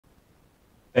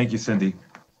Thank you, Cindy.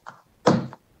 The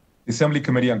Assembly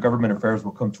Committee on Government Affairs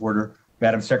will come to order.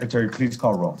 Madam Secretary, please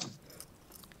call roll.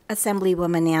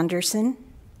 Assemblywoman Anderson.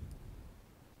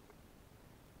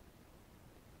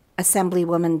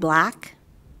 Assemblywoman Black.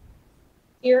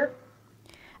 Here.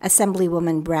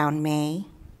 Assemblywoman Brown May.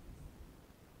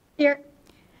 Here.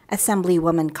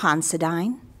 Assemblywoman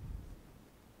Considine.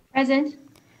 Present.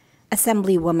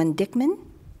 Assemblywoman Dickman.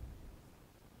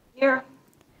 Here.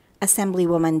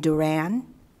 Assemblywoman Duran.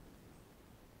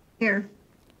 Here.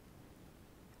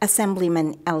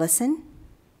 Assemblyman Ellison.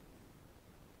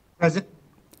 Present.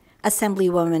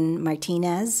 Assemblywoman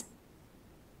Martinez.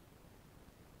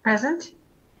 Present.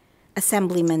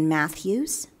 Assemblyman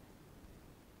Matthews.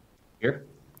 Here.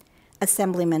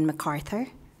 Assemblyman MacArthur.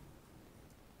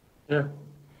 Here.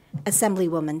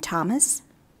 Assemblywoman Thomas.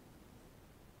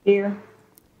 Here.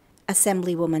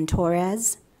 Assemblywoman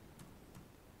Torres.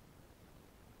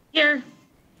 Here.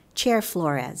 Chair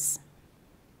Flores.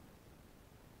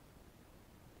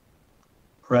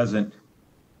 Present.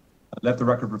 Let the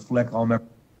record reflect all members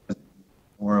of the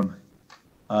quorum.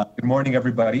 Good morning,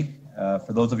 everybody.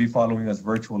 For those of you following us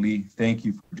virtually, thank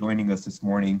you for joining us this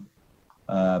morning.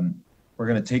 We're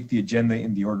going to take the agenda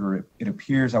in the order it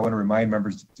appears. I want to remind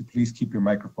members to please keep your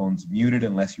microphones muted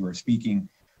unless you are speaking,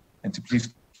 and to please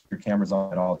keep your cameras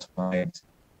on at all times.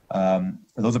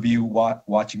 For those of you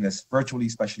watching us virtually,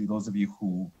 especially those of you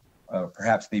who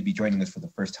perhaps may be joining us for the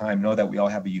first time, know that we all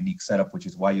have a unique setup, which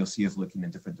is why you'll see us looking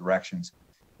in different directions.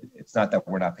 It's not that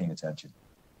we're not paying attention.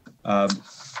 I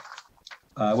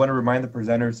want to remind the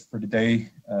presenters for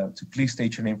today to please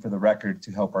state your name for the record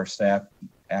to help our staff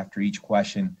after each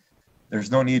question. There's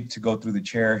no need to go through the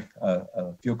chair.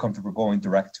 Feel comfortable going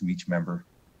direct to each member.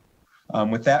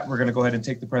 With that, we're going to go ahead and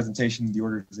take the presentation in the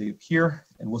order as they appear,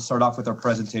 and we'll start off with our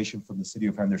presentation from the City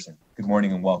of Henderson. Good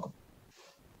morning and welcome.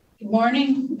 Good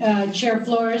morning, Chair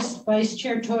Flores, Vice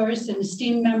Chair Torres, and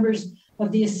esteemed members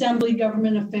of the Assembly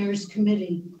Government Affairs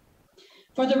Committee.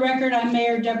 For the record, I'm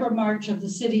Mayor Deborah March of the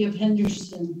City of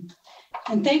Henderson.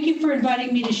 And thank you for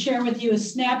inviting me to share with you a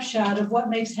snapshot of what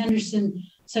makes Henderson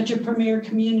such a premier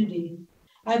community.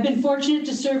 I've been fortunate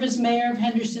to serve as mayor of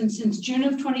Henderson since June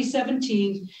of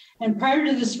 2017, and prior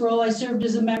to this role, I served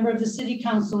as a member of the City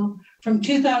Council from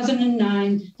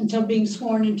 2009 until being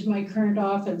sworn into my current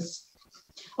office.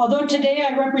 Although today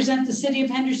I represent the City of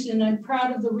Henderson, I'm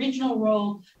proud of the regional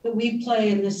role that we play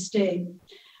in this state.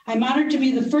 I'm honored to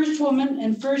be the first woman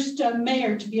and first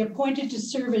mayor to be appointed to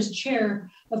serve as chair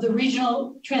of the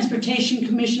Regional Transportation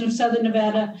Commission of Southern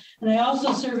Nevada, and I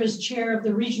also serve as chair of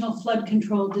the Regional Flood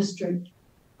Control District.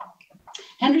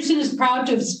 Henderson is proud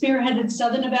to have spearheaded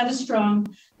Southern Nevada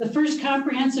Strong, the first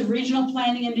comprehensive regional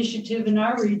planning initiative in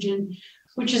our region,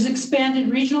 which has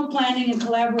expanded regional planning and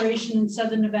collaboration in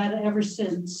Southern Nevada ever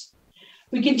since.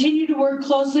 We continue to work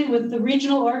closely with the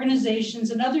regional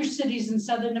organizations and other cities in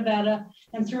Southern Nevada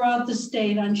and throughout the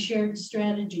state on shared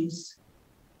strategies.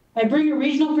 I bring a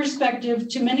regional perspective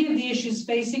to many of the issues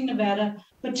facing Nevada,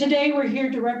 but today we're here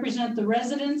to represent the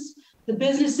residents, the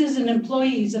businesses and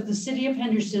employees of the City of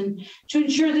Henderson to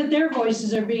ensure that their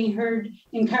voices are being heard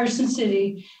in Carson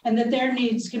City and that their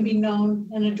needs can be known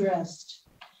and addressed.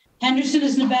 Henderson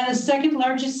is Nevada's second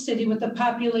largest city with a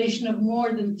population of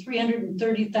more than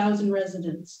 330,000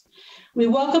 residents. We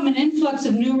welcome an influx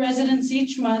of new residents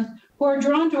each month who are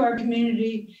drawn to our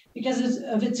community because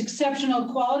of its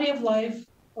exceptional quality of life,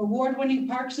 award-winning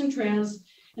parks and trails,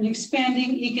 and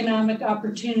expanding economic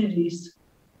opportunities.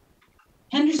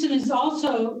 Henderson is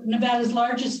also Nevada's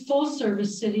largest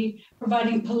full-service city,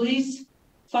 providing police,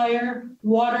 fire,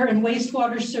 water, and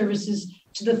wastewater services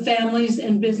to the families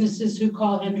and businesses who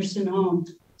call Henderson home.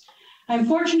 I'm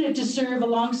fortunate to serve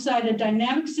alongside a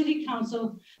dynamic city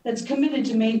council that's committed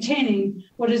to maintaining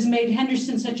what has made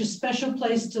Henderson such a special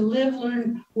place to live,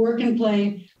 learn, work, and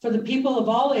play for the people of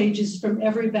all ages from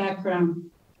every background.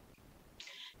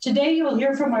 Today, you'll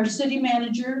hear from our city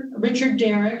manager, Richard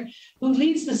Derrick, who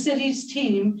leads the city's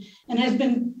team and has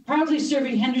been proudly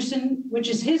serving Henderson, which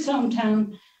is his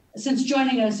hometown, since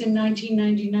joining us in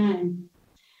 1999.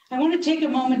 I want to take a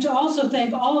moment to also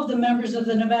thank all of the members of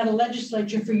the Nevada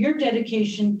Legislature for your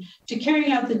dedication to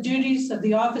carrying out the duties of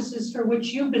the offices for which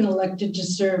you've been elected to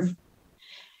serve.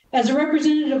 As a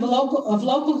representative of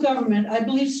local government, I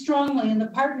believe strongly in the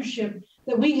partnership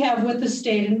that we have with the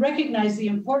state and recognize the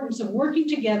importance of working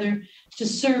together to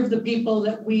serve the people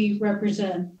that we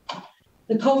represent.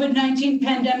 The COVID-19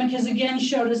 pandemic has again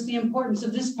showed us the importance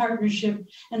of this partnership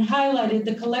and highlighted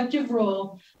the collective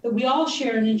role that we all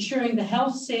share in ensuring the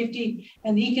health, safety,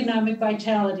 and the economic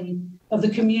vitality of the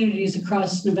communities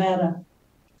across Nevada.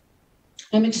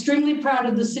 I'm extremely proud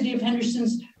of the City of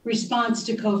Henderson's response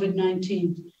to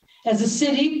COVID-19. As a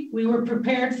city, we were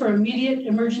prepared for immediate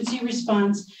emergency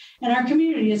response, and our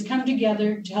community has come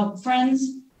together to help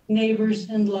friends, neighbors,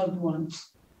 and loved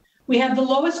ones. We have the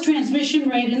lowest transmission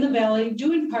rate in the valley,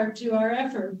 due in part to our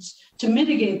efforts to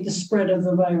mitigate the spread of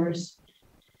the virus.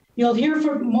 You'll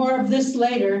hear more of this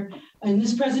later in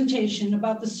this presentation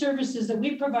about the services that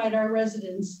we provide our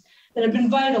residents that have been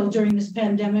vital during this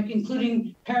pandemic,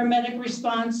 including paramedic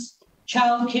response,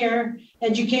 childcare,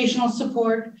 educational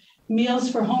support,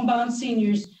 meals for homebound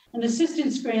seniors, and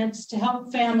assistance grants to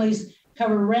help families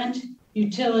cover rent,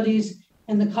 utilities,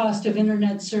 and the cost of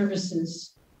internet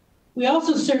services. We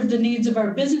also serve the needs of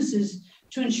our businesses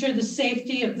to ensure the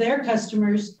safety of their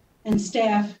customers and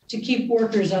staff to keep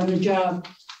workers on the job.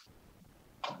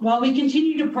 While we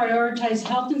continue to prioritize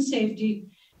health and safety,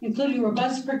 including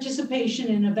robust participation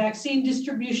in a vaccine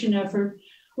distribution effort,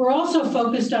 we're also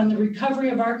focused on the recovery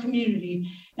of our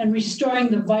community and restoring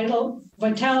the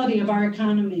vitality of our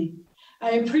economy.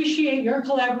 I appreciate your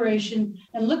collaboration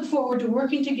and look forward to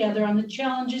working together on the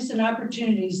challenges and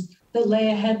opportunities that lay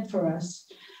ahead for us.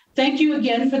 Thank you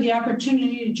again for the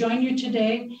opportunity to join you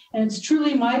today, and it's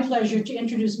truly my pleasure to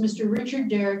introduce Mr. Richard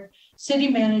Derrick, City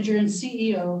Manager and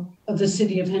CEO of the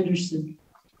City of Henderson.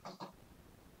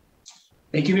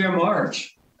 Thank you, Mayor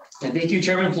March, and thank you,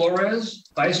 Chairman Flores,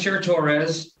 Vice Chair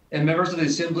Torres, and members of the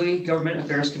Assembly Government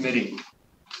Affairs Committee.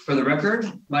 For the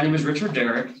record, my name is Richard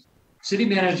Derrick, City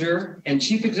Manager and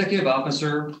Chief Executive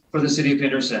Officer for the City of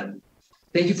Henderson.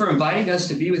 Thank you for inviting us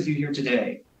to be with you here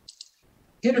today.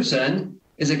 Henderson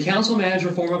is a council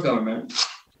manager form of government,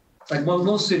 like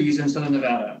most cities in Southern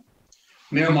Nevada.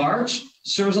 Mayor March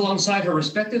serves alongside her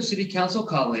respective city council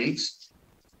colleagues,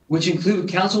 which include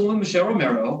Councilwoman Michelle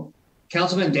Romero,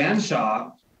 Councilman Dan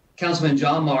Shaw, Councilman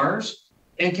John Mars,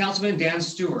 and Councilman Dan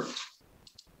Stewart.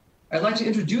 I'd like to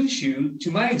introduce you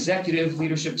to my executive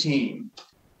leadership team.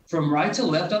 From right to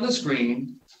left on the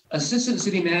screen, Assistant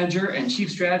City Manager and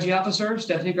Chief Strategy Officer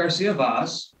Stephanie Garcia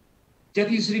Vaz,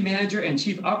 Deputy City Manager and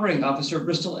Chief Operating Officer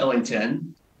Bristol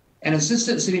Ellington, and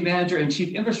Assistant City Manager and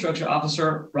Chief Infrastructure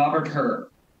Officer Robert Herr.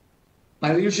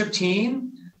 My leadership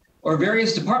team, or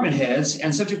various department heads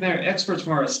and subject matter experts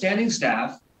from our standing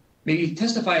staff, may be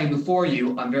testifying before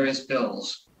you on various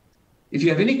bills. If you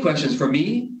have any questions for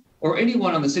me or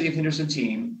anyone on the City of Henderson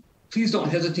team, please don't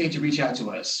hesitate to reach out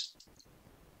to us.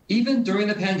 Even during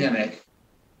the pandemic,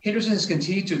 Henderson has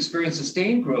continued to experience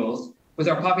sustained growth, with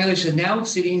our population now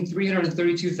exceeding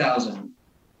 332,000.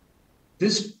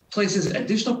 This places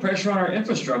additional pressure on our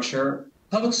infrastructure,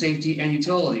 public safety, and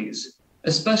utilities,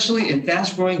 especially in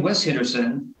fast-growing West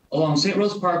Henderson along St.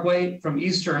 Rose Parkway from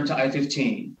Eastern to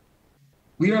I-15.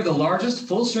 We are the largest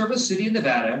full-service city in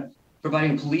Nevada,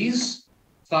 providing police,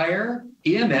 fire,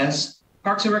 EMS,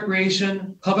 parks and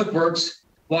recreation, public works,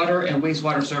 water, and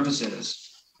wastewater services.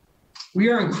 We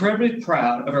are incredibly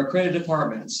proud of our credit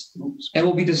departments, and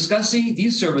will be discussing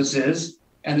these services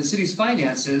and the city's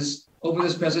finances over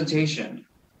this presentation.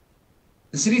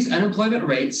 The city's unemployment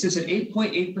rate sits at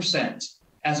 8.8%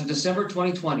 as of December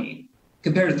 2020,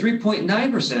 compared to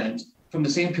 3.9% from the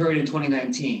same period in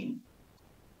 2019.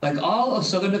 Like all of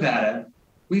Southern Nevada,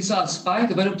 we saw a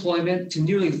spike of unemployment to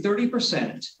nearly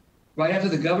 30% right after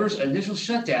the governor's initial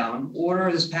shutdown order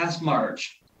this past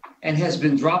March, and has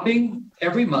been dropping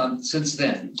every month since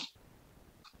then.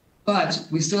 But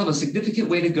we still have a significant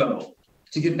way to go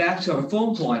to get back to our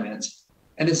full employment,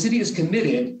 and the city is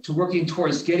committed to working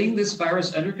towards getting this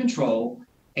virus under control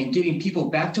and getting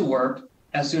people back to work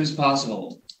as soon as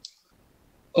possible.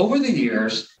 Over the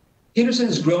years, Henderson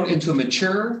has grown into a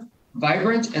mature,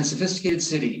 vibrant, and sophisticated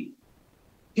city.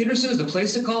 Henderson is the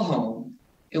place to call home,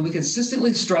 and we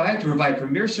consistently strive to provide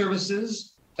premier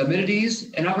services,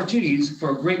 amenities, and opportunities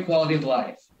for a great quality of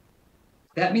life.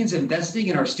 That means investing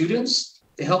in our students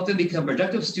to help them become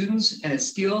productive students and a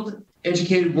skilled,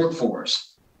 educated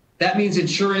workforce. That means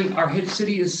ensuring our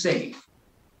city is safe.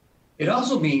 It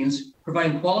also means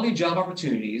providing quality job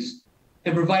opportunities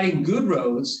and providing good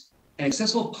roads and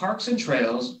accessible parks and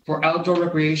trails for outdoor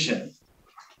recreation.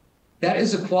 That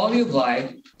is the quality of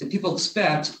life that people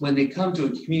expect when they come to a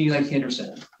community like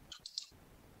Henderson.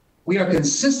 We are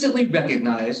consistently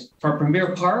recognized for our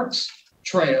premier parks,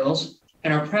 trails,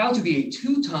 and are proud to be a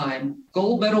two-time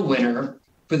gold medal winner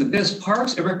for the best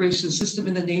parks and recreation system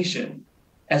in the nation,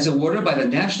 as awarded by the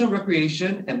National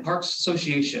Recreation and Parks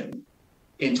Association.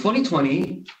 In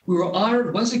 2020, we were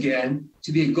honored once again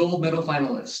to be a gold medal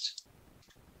finalist.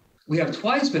 We have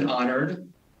twice been honored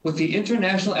with the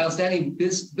International Outstanding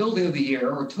Building of the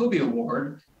Year, or TOBY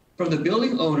Award, from the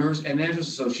Building Owners and Managers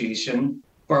Association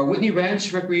for our Whitney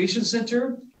Ranch Recreation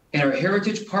Center and our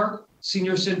Heritage Park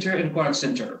Senior Center and Aquatic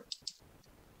Center.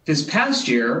 This past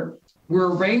year, we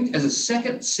were ranked as the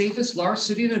second safest large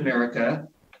city in America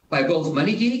by both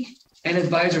MoneyGeek and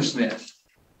AdvisorSmith.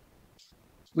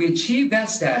 We achieved that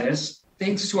status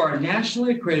thanks to our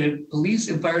nationally accredited police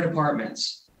and fire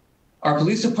departments. Our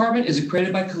police department is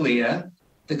accredited by CALEA,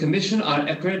 the Commission on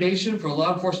Accreditation for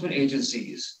Law Enforcement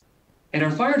Agencies. And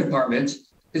our fire department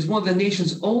is one of the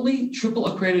nation's only triple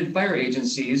accredited fire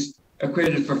agencies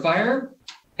accredited for fire,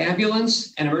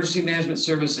 ambulance, and emergency management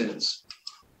services.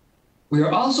 We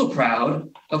are also proud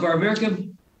of our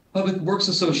American Public Works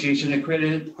Association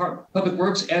accredited public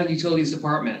works and utilities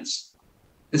departments.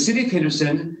 The city of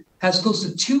Henderson has close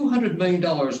to $200 million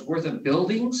worth of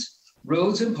buildings,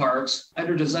 roads, and parks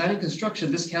under design and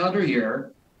construction this calendar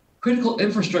year, critical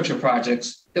infrastructure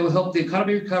projects that will help the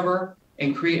economy recover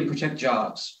and create and protect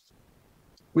jobs.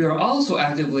 We are also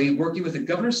actively working with the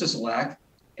Governor Sisolak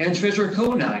and Treasurer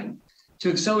Conine to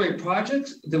accelerate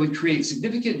projects that would create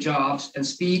significant jobs and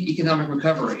speed economic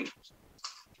recovery.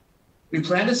 We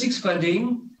plan to seek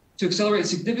funding to accelerate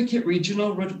significant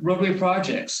regional roadway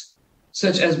projects,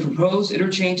 such as proposed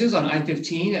interchanges on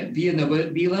I-15 at Via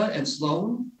Novila and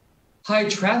Sloan, high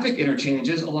traffic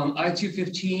interchanges along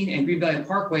I-215 and Green Valley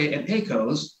Parkway at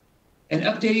Pecos, and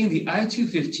updating the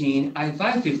I-215,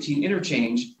 I-515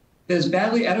 interchange that is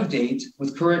badly out of date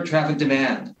with current traffic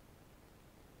demand.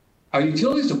 Our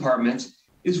utilities department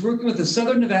is working with the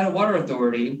Southern Nevada Water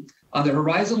Authority on the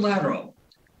Horizon Lateral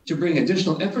to bring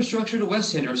additional infrastructure to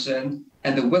West Henderson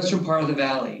and the western part of the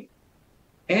valley.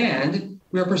 And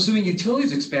we are pursuing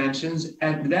utilities expansions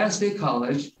at Nevada State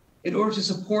College in order to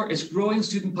support its growing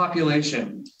student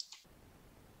population.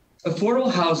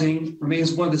 Affordable housing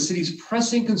remains one of the city's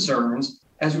pressing concerns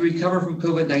as we recover from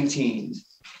COVID-19.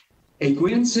 A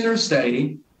Gwynn Center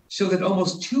study showed that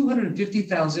almost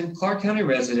 250,000 Clark County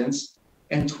residents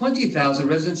and 20,000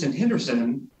 residents in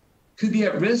Henderson could be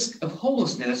at risk of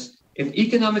homelessness if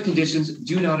economic conditions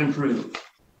do not improve.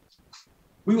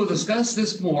 We will discuss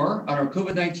this more on our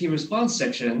COVID-19 response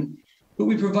section, but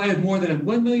we provided more than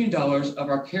 $1 million of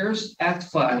our CARES Act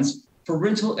funds for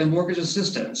rental and mortgage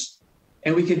assistance.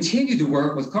 And we continue to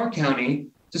work with Clark County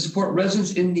to support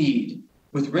residents in need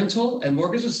with rental and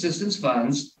mortgage assistance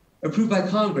funds approved by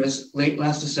Congress late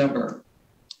last December.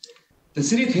 The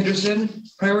city of Henderson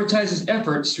prioritizes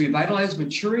efforts to revitalize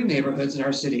maturing neighborhoods in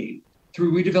our city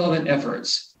through redevelopment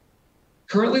efforts.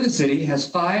 Currently, the city has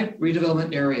 5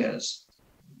 redevelopment areas.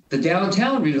 The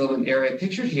downtown redevelopment area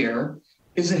pictured here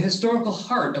is the historical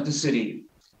heart of the city,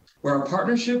 where our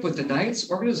partnership with the Knights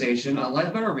organization on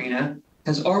Lifeguard Arena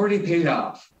has already paid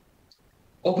off.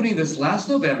 Opening this last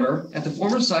November at the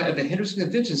former site of the Henderson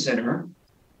Convention Center,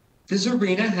 this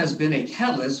arena has been a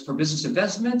catalyst for business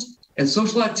investment and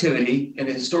social activity in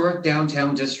the historic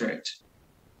downtown district.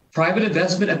 Private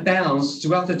investment abounds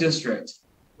throughout the district,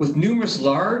 with numerous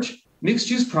large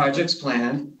mixed-use projects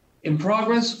planned, in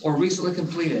progress, or recently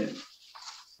completed.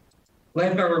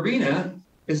 Lifeguard Arena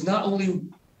is not only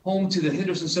home to the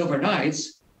Henderson Silver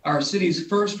Knights, our city's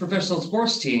first professional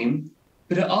sports team,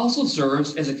 but it also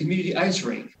serves as a community ice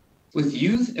rink with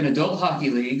youth and adult hockey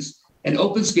leagues and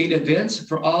open skate events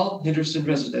for all Henderson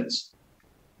residents.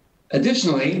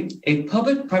 Additionally, a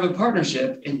public-private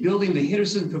partnership in building the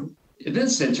Henderson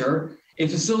Event Center, a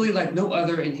facility like no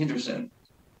other in Henderson.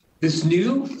 This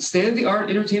new state-of-the-art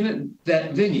entertainment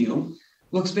venue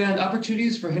will expand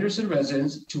opportunities for Henderson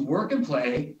residents to work and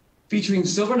play, featuring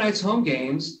Silver Knights home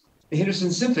games, the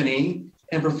Henderson Symphony,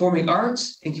 and performing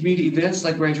arts and community events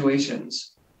like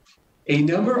graduations. A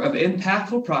number of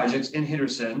impactful projects in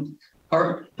Henderson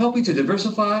are helping to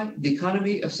diversify the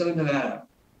economy of Southern Nevada.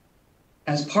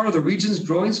 As part of the region's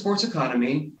growing sports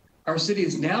economy, our city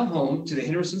is now home to the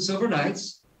Henderson Silver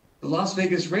Knights, the Las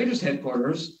Vegas Raiders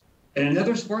headquarters, and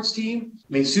another sports team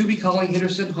may soon be calling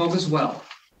Henderson home as well.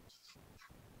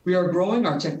 We are growing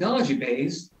our technology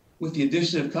base with the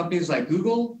addition of companies like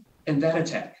Google and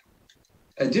Vanatech.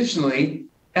 Additionally,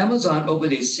 Amazon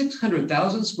opened a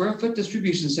 600,000 square foot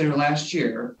distribution center last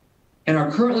year and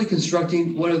are currently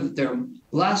constructing one of their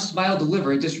last mile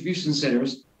delivery distribution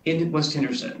centers in West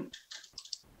Henderson.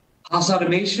 Haas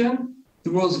Automation,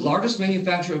 the world's largest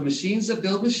manufacturer of machines that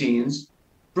build machines,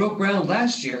 broke ground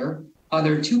last year on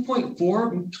their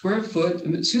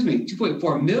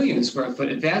 2.4 million square foot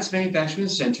advanced manufacturing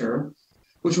center,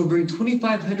 which will bring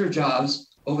 2,500 jobs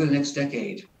over the next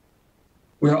decade.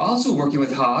 We are also working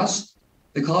with Haas,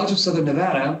 the College of Southern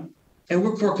Nevada, and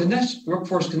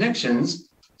Workforce Connections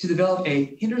to develop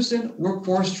a Henderson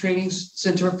Workforce Training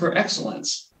Center for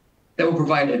Excellence that will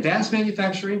provide advanced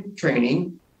manufacturing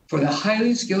training for the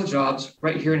highly skilled jobs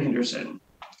right here in Henderson.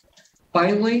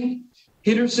 Finally,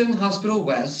 Henderson Hospital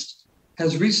West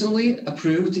has recently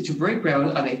approved to break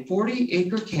ground on a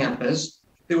 40-acre campus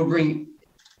that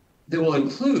will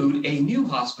include a new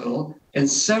hospital and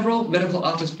several medical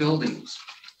office buildings.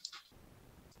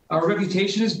 Our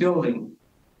reputation is building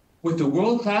with the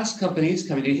world-class companies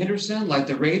coming to Henderson like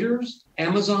the Raiders,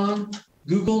 Amazon,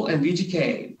 Google, and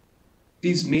VGK.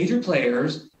 These major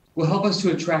players will help us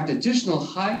to attract additional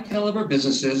high-caliber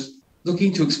businesses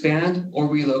looking to expand or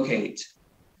relocate.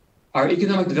 Our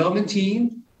economic development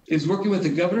team is working with the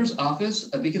Governor's Office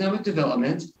of Economic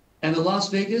Development and the Las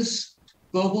Vegas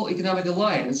Global Economic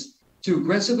Alliance to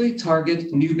aggressively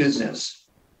target new business.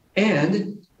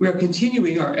 And we are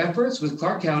continuing our efforts with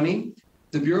Clark County,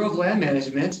 the Bureau of Land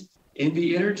Management,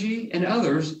 NV Energy, and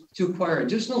others to acquire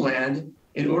additional land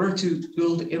in order to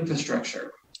build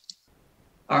infrastructure.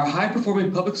 Our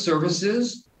high-performing public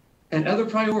services and other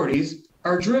priorities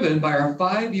are driven by our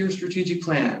 5-year strategic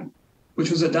plan, which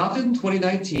was adopted in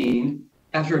 2019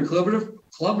 after a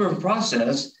collaborative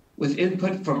process with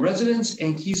input from residents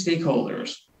and key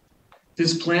stakeholders.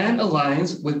 This plan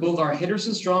aligns with both our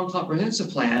Henderson Strong Comprehensive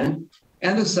Plan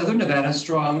and the Southern Nevada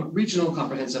Strong Regional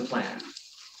Comprehensive Plan.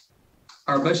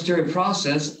 Our budgetary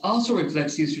process also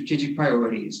reflects these strategic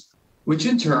priorities, which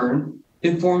in turn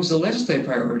informs the legislative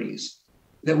priorities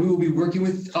that we will be working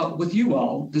with you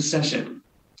all this session.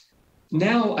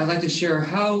 Now, I'd like to share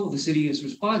how the city has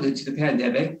responded to the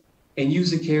pandemic and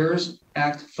used the CARES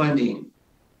Act funding.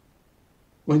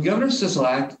 When Governor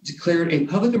Sisolak declared a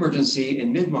public emergency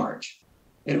in mid-March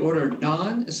and ordered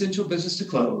non-essential business to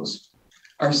close,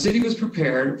 our city was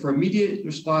prepared for immediate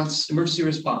emergency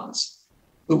response,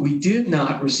 but we did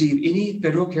not receive any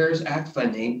federal CARES Act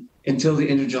funding until the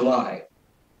end of July.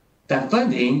 That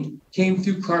funding came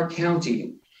through Clark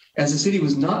County, as the city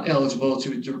was not eligible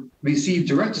to receive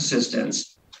direct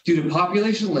assistance due to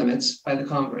population limits by the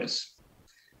Congress.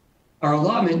 Our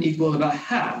allotment equaled about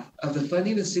half of the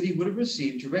funding the city would have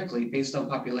received directly based on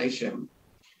population.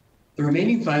 The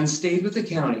remaining funds stayed with the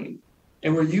county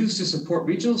and were used to support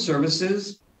regional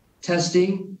services,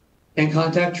 testing, and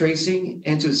contact tracing,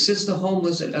 and to assist the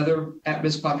homeless and other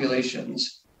at-risk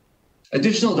populations.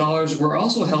 Additional dollars were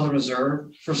also held in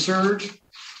reserve for surge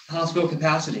hospital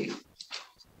capacity.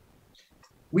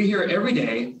 We hear every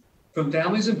day from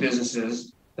families and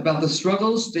businesses about the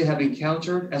struggles they have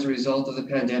encountered as a result of the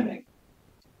pandemic.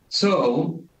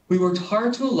 So we worked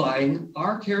hard to align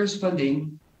our CARES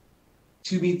funding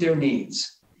to meet their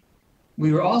needs.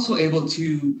 We were also able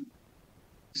to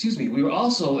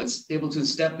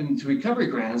step into recovery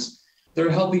grants that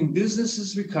are helping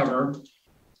businesses recover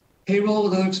payroll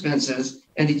and other expenses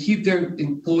and to keep their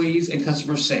employees and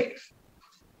customers safe.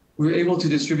 We were able to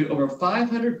distribute over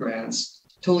 500 grants,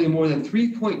 totaling more than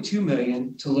 $3.2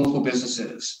 million to local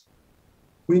businesses.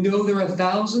 We know there are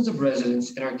thousands of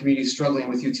residents in our community struggling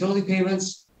with utility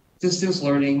payments, distance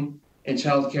learning, and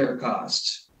child care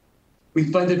costs. We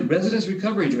funded residents'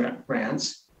 recovery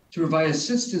grants to provide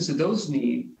assistance to those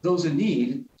in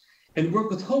need, and work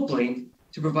with HopeLink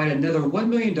to provide another $1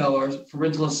 million for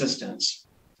rental assistance.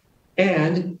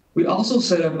 And we also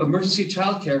set up emergency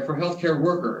child care for healthcare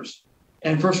workers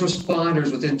and first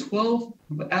responders within 12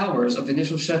 hours of the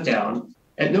initial shutdown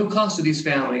at no cost to these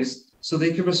families so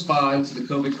they can respond to the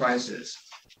COVID crisis.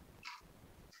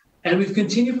 And we've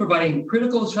continued providing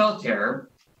critical child care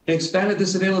and expanded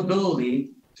this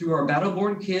availability through our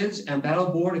Battleborn Kids and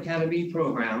Battleborn Academy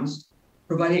programs,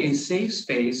 providing a safe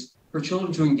space for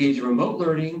children to engage in remote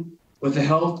learning with the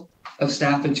help of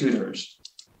staff and tutors.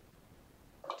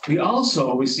 We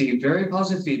also received very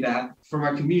positive feedback from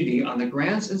our community on the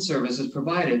grants and services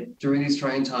provided during these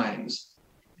trying times.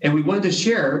 And we wanted to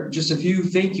share just a few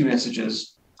thank you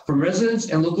messages from residents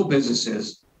and local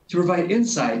businesses to provide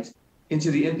insight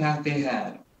into the impact they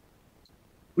had.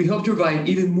 We hope to provide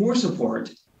even more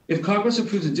support if Congress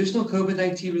approves additional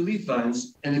COVID-19 relief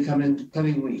funds in the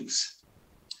coming weeks.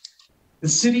 The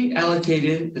city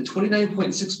allocated the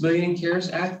 $29.6 million in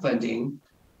CARES Act funding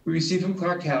we received from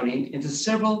Clark County into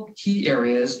several key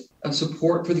areas of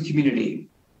support for the community.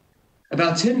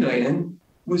 About $10 million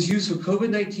was used for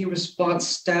COVID-19 response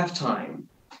staff time,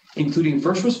 including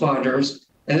first responders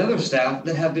and other staff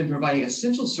that have been providing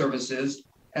essential services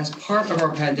as part of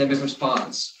our pandemic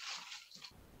response.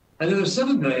 Another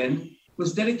 $7 million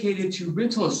was dedicated to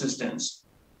rental assistance,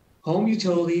 home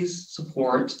utilities,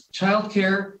 support,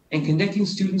 childcare, and connecting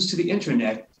students to the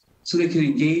internet so they could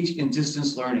engage in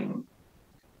distance learning.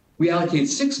 We allocated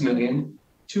 $6 million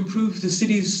to improve the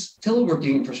city's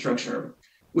teleworking infrastructure,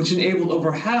 which enabled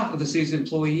over half of the city's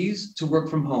employees to work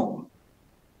from home.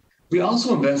 We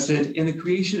also invested in the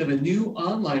creation of a new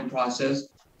online process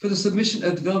for the submission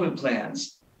of development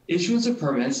plans, issuance of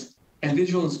permits, and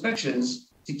visual inspections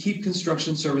to keep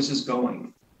construction services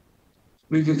going.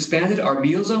 We've expanded our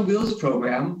Meals on Wheels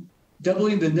program,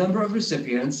 doubling the number of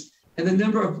recipients and the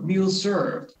number of meals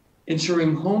served,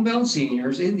 ensuring homebound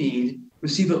seniors in need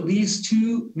receive at least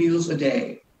 2 meals a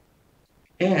day.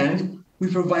 And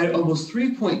we provided almost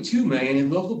 $3.2 million in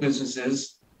local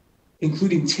businesses,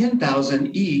 including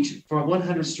 $10,000 each for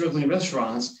 100 struggling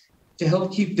restaurants, to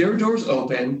help keep their doors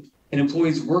open and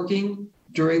employees working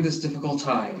during this difficult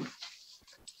time.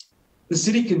 The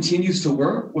city continues to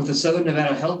work with the Southern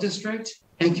Nevada Health District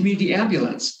and Community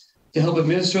Ambulance to help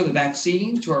administer the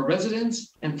vaccine to our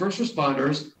residents and first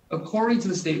responders according to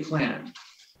the state plan.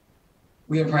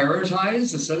 We have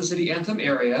prioritized the Sun City Anthem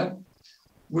area,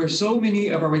 where so many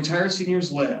of our retired seniors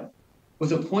live,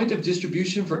 with a point of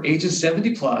distribution for ages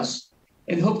 70 plus,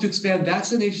 and hope to expand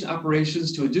vaccination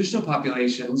operations to additional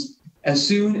populations as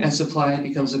soon as supply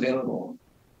becomes available.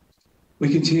 We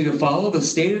continue to follow the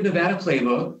state of Nevada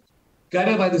playbook,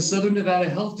 guided by the Southern Nevada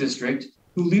Health District,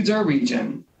 who leads our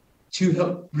region, to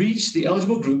help reach the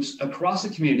eligible groups across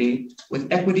the community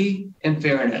with equity and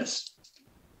fairness.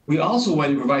 We also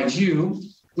want to provide you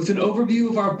with an overview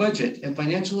of our budget and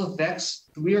financial effects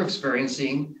that we are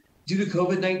experiencing due to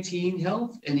COVID-19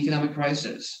 health and economic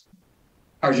crisis.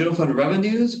 Our general fund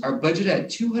revenues are budgeted at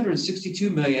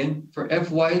 $262 million for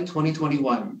FY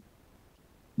 2021.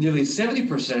 Nearly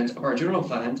 70% of our general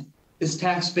fund is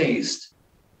tax-based,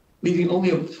 leaving only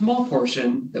a small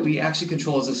portion that we actually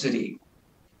control as a city.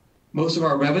 Most of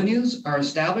our revenues are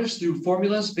established through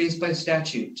formulas based by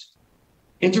statute.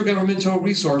 Intergovernmental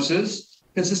resources,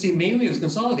 consisting mainly of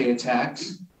consolidated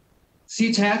tax,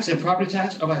 C-tax and property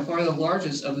tax are by far the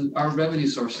largest of our revenue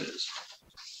sources.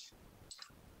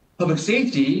 Public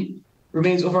safety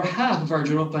remains over half of our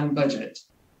general fund budget.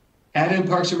 Add in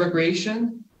parks and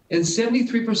recreation, and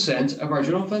 73% of our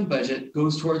general fund budget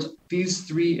goes towards these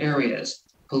 3 areas: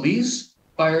 police,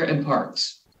 fire, and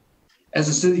parks. As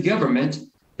a city government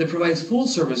that provides full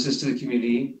services to the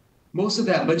community, most of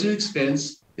that budget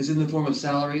expense is in the form of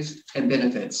salaries and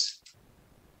benefits.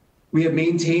 We have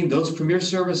maintained those premier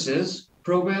services,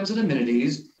 programs, and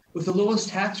amenities with the lowest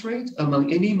tax rate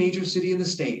among any major city in the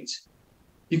state.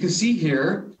 You can see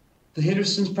here, the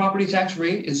Henderson's property tax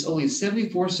rate is only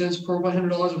 74 cents per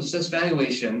 $100 of assessed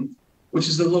valuation, which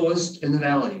is the lowest in the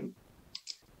valley.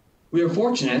 We are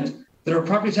fortunate that our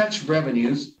property tax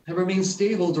revenues have remained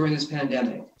stable during this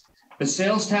pandemic, but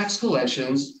sales tax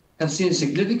collections have seen a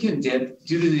significant dip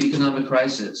due to the economic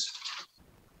crisis.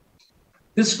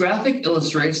 This graphic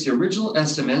illustrates the original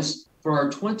estimates for our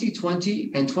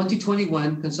 2020 and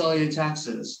 2021 consolidated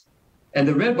taxes, and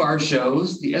the red bar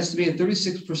shows the estimated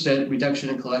 36% reduction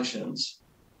in collections.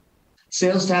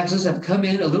 Sales taxes have come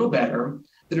in a little better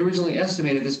than originally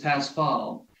estimated this past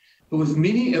fall, but with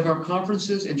many of our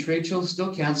conferences and trade shows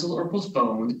still canceled or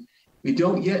postponed, we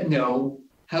don't yet know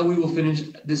how we will finish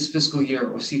this fiscal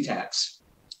year with C-tax.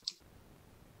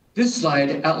 This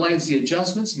slide outlines the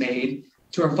adjustments made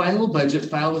to our final budget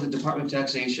filed with the Department of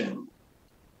Taxation.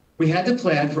 We had to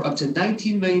plan for up to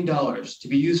 $19 million to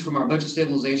be used from our budget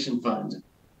stabilization fund.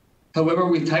 However,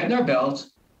 we tightened our belt,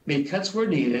 made cuts where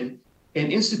needed,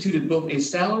 and instituted both a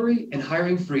salary and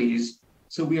hiring freeze,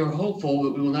 so we are hopeful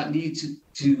that we will not need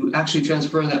to actually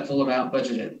transfer that full amount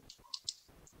budgeted.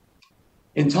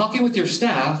 In talking with your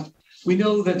staff, we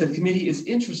know that the committee is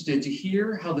interested to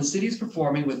hear how the city is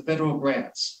performing with federal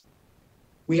grants.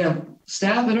 We have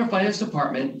staff in our finance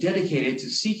department dedicated to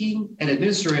seeking and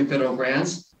administering federal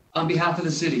grants on behalf of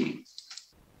the city.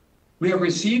 We have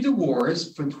received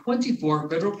awards from 24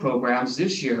 federal programs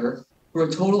this year for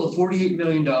a total of $48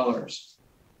 million.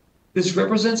 This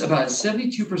represents about a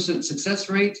 72% success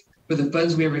rate for the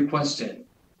funds we have requested.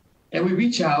 And we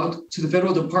reach out to the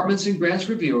federal departments and grants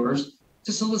reviewers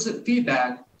to solicit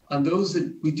feedback on those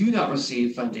that we do not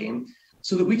receive funding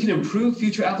so that we can improve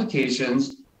future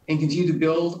applications and continue to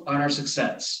build on our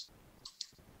success.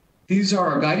 These are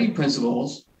our guiding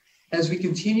principles as we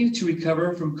continue to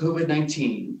recover from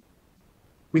COVID-19.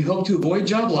 We hope to avoid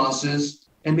job losses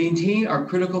and maintain our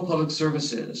critical public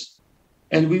services.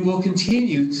 And we will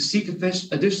continue to seek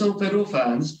additional federal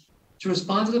funds to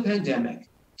respond to the pandemic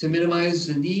to minimize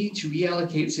the need to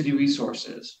reallocate city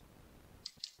resources.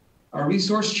 Our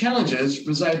resource challenges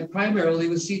reside primarily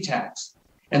with C-tax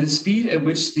and the speed at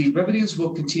which the revenues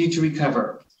will continue to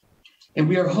recover. And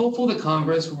we are hopeful that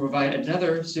Congress will provide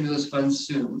another stimulus fund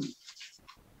soon.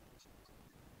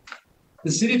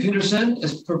 The City of Henderson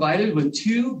is provided with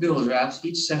 2 bill drafts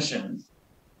each session.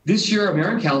 This year, our Mayor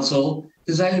and Council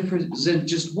decided to present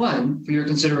just one for your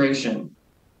consideration.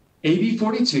 AB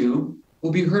 42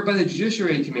 will be heard by the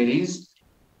Judiciary Committees,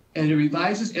 and it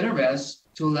revises NRS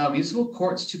to allow municipal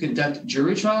courts to conduct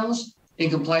jury trials in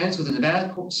compliance with the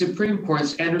Nevada Supreme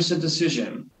Court's Anderson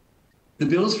decision. The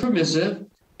bill is permissive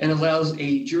and allows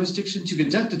a jurisdiction to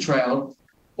conduct a trial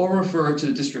or refer to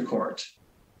the district court.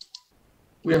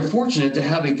 We are fortunate to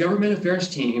have a government affairs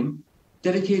team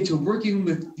dedicated to working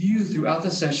with you throughout the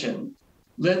session,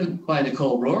 led by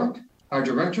Nicole Rourke, our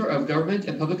Director of Government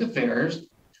and Public Affairs,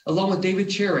 along with David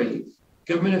Cherry,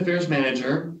 Government Affairs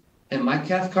Manager, and Mike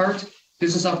Cathcart,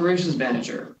 Business Operations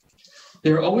Manager. They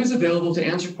are always available to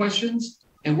answer questions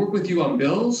and work with you on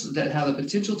bills that have the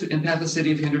potential to impact the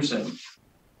city of Henderson.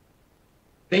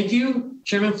 Thank you,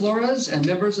 Chairman Flores and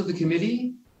members of the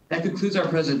committee. That concludes our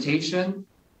presentation.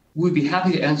 We'd be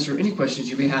happy to answer any questions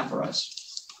you may have for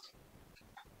us.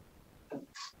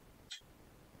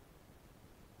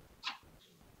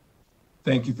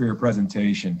 Thank you for your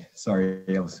presentation. Sorry,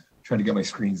 I was trying to get my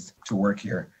screens to work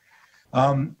here.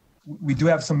 We do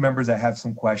have some members that have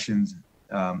some questions.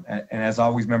 And as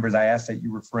always, members, I ask that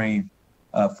you refrain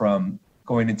from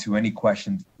going into any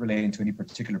questions relating to any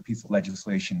particular piece of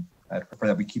legislation. I prefer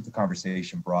that we keep the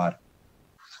conversation broad.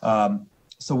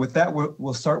 So with that,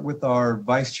 we'll start with our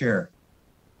Vice Chair.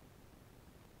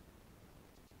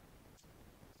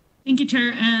 Thank you,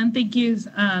 Chair, and thank you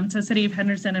to the City of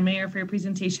Henderson and Mayor for your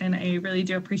presentation. I really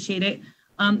do appreciate it.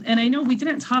 And I know we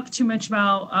didn't talk too much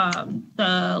about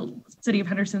the City of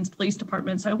Henderson's police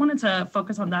department, so I wanted to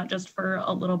focus on that just for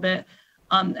a little bit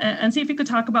and see if you could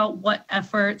talk about what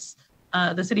efforts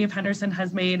the City of Henderson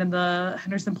has made and the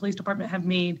Henderson Police Department have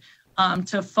made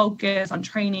to focus on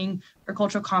training for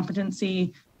cultural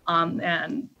competency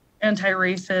and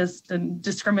anti-racist and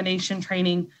discrimination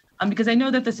training. Because I know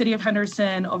that the City of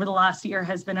Henderson over the last year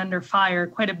has been under fire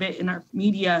quite a bit in our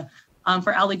media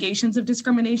for allegations of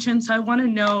discrimination. So I want to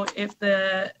know if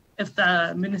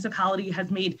the municipality has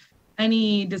made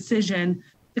any decision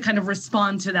to kind of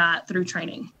respond to that through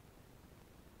training.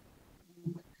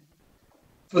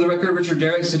 For the record, Richard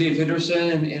Derrick, City of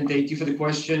Henderson, and thank you for the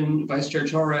question, Vice Chair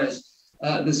Torres.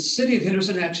 The City of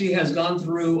Henderson actually has gone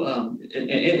through an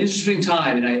interesting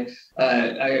time,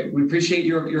 and we appreciate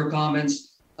your comments.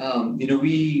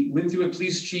 We went through a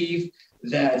police chief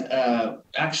that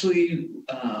actually,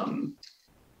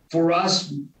 for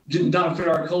us, did not fit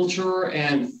our culture,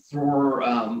 and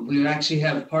we actually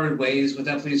have parted ways with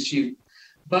that police chief.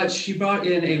 But she brought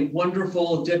in a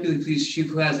wonderful deputy police chief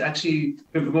who has actually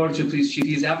been promoted to police chief.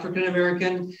 He's African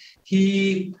American.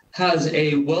 He has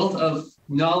a wealth of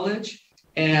knowledge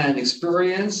and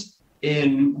experience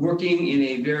in working in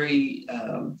a very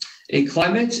a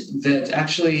climate that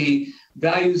actually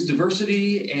values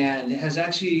diversity and has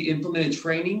actually implemented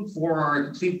training for our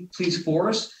complete police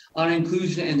force on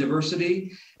inclusion and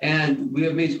diversity. And we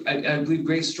have made, I believe,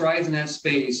 great strides in that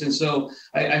space. And so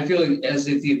I feel like as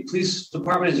if the police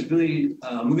department is really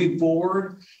moving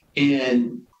forward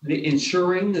in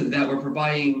ensuring that we're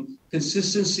providing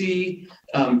consistency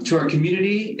to our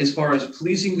community as far as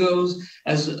policing goes.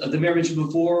 As the mayor mentioned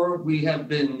before, we have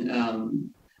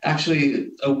been actually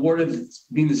awarded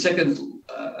being the second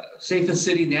safest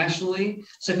city nationally,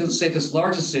 second safest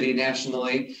largest city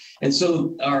nationally. And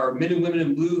so our men and women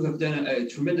in blue have done a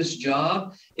tremendous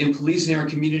job in policing our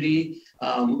community.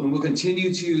 And we'll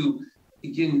continue to,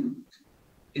 again,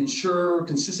 ensure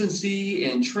consistency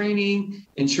and training,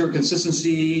 ensure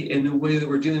consistency in the way that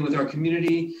we're dealing with our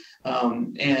community.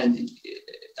 And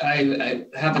I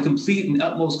have a complete and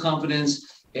utmost confidence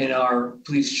in our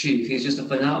police chief. He's just a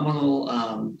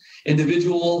phenomenal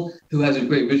individual who has a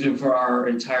great vision for our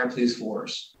entire police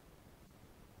force.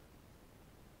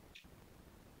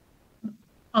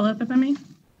 Follow up, if I may.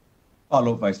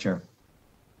 Follow up, Vice Chair.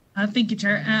 Thank you,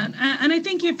 Chair. And I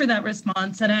thank you for that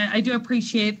response. And I do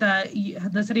appreciate that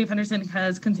the City of Henderson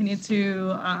has continued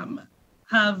to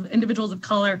have individuals of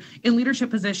color in leadership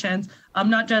positions,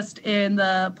 not just in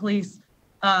the police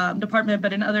department,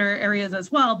 but in other areas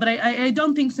as well. But I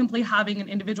don't think simply having an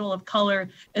individual of color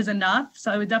is enough.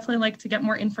 So I would definitely like to get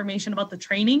more information about the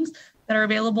trainings that are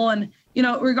available. And,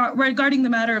 regarding the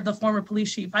matter of the former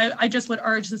police chief, I just would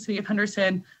urge the City of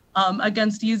Henderson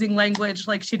against using language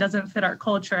like she doesn't fit our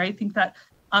culture. I think that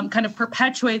kind of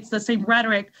perpetuates the same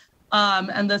rhetoric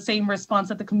and the same response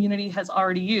that the community has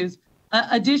already used.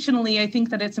 Additionally, I think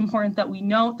that it's important that we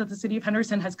note that the City of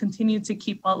Henderson has continued to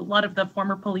keep a lot of the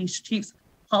former police chiefs'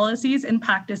 policies in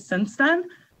practice since then.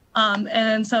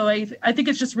 And so I think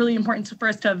it's just really important for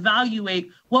us to evaluate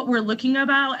what we're looking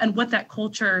about and what that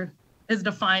culture is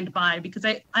defined by, because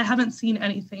I haven't seen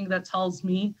anything that tells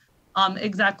me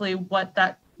exactly what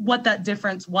that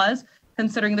difference was,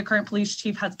 considering the current police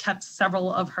chief has kept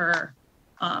several of her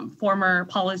former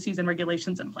policies and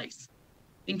regulations in place.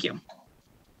 Thank you.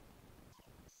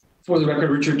 For the record,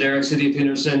 Richard Derrick, City of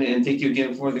Henderson, and thank you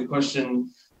again for the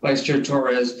question, Vice Chair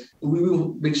Torres. We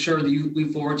will make sure that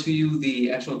we forward to you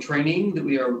the actual training that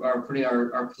we are putting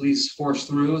our police force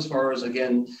through as far as,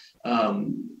 again,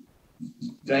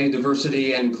 value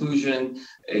diversity and inclusion.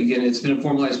 Again, it's been a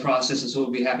formalized process, and so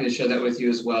we'll be happy to share that with you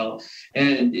as well.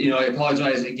 And, I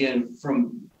apologize again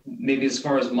from maybe as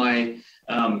far as my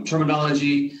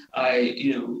terminology.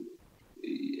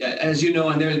 As you know,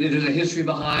 and there's a history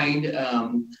behind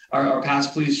our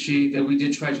past police chief, and we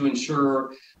did try to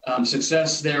ensure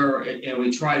success there, and we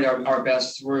tried our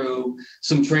best through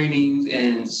some training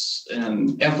and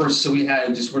efforts. So we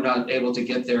were not able to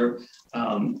get there.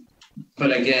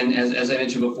 But again, as I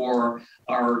mentioned before,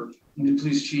 our new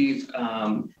police chief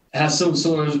has some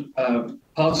sort of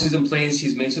policies in place.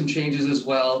 He's made some changes as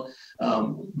well.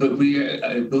 But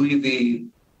I believe the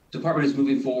department is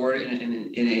moving forward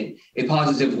in a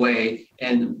positive way,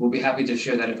 and we'll be happy to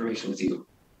share that information with you.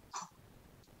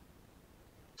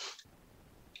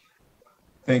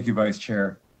 Thank you, Vice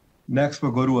Chair. Next,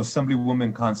 we'll go to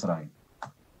Assemblywoman Considine.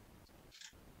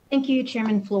 Thank you,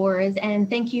 Chairman Flores, and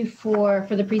thank you for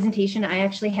the presentation. I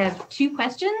actually have two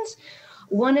questions.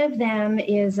 One of them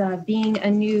is being a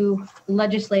new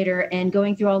legislator and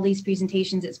going through all these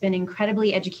presentations, it's been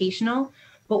incredibly educational.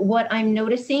 But what I'm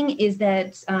noticing is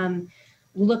that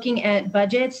looking at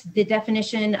budgets, the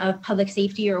definition of public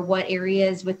safety or what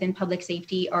areas within public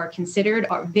safety are considered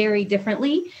are very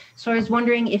differently. So I was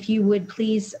wondering if you would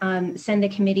please send the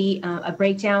committee a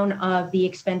breakdown of the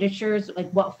expenditures, like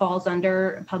what falls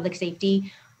under public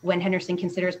safety when Henderson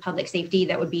considers public safety.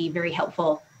 That would be very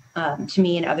helpful to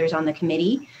me and others on the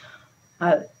committee.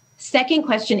 Second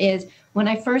question is, when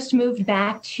I first moved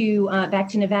back to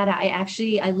Nevada,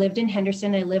 I lived in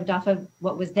Henderson. I lived off of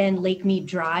what was then Lake Mead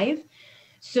Drive.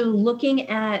 So looking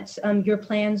at your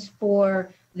plans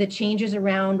for the changes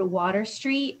around Water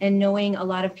Street and knowing a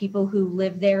lot of people who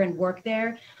live there and work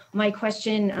there, my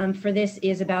question for this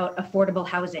is about affordable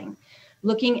housing.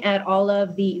 Looking at all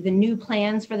of the new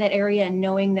plans for that area and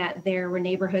knowing that there were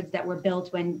neighborhoods that were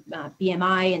built when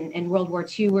BMI and World War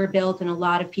II were built, and a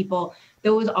lot of people,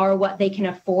 those are what they can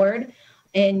afford.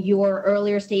 And your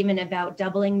earlier statement about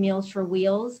doubling Meals for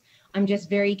Wheels, I'm just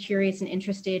very curious and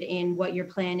interested in what your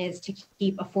plan is to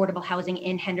keep affordable housing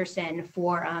in Henderson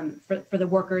for the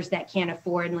workers that can't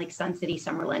afford in like Sun City,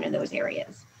 Summerlin, or those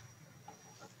areas.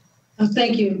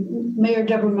 Thank you, Mayor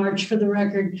Deborah March, for the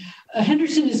record.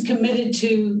 Henderson is committed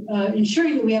to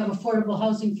ensuring that we have affordable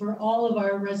housing for all of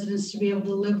our residents to be able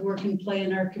to live, work, and play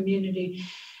in our community.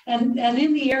 And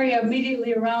in the area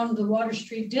immediately around the Water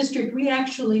Street district, we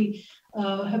actually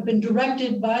have been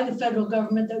directed by the federal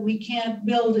government that we can't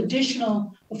build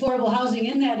additional affordable housing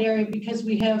in that area because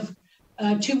we have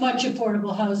too much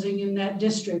affordable housing in that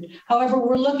district. However,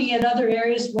 we're looking at other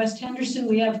areas. West Henderson,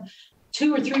 we have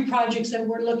 2 or 3 projects that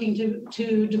we're looking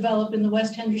to develop in the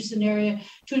West Henderson area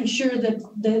to ensure that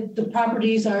the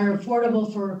properties are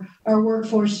affordable for our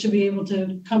workforce to be able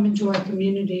to come into our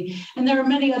community. And there are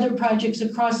many other projects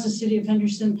across the city of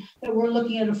Henderson that we're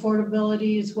looking at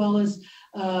affordability, as well as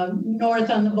north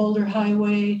on the Boulder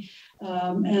Highway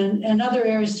and other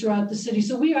areas throughout the city.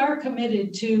 So we are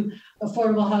committed to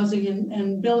affordable housing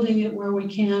and building it where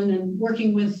we can, and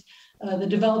working with the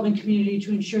development community to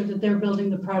ensure that they're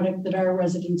building the product that our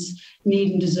residents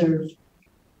need and deserve.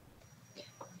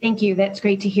 Thank you. That's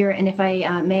great to hear. And if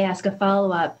I may ask a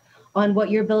follow-up on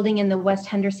what you're building in the West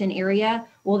Henderson area,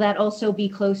 will that also be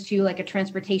close to like a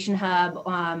transportation hub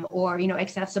or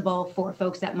accessible for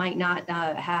folks that might not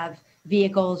have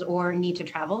vehicles or need to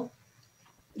travel?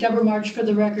 Deborah March, for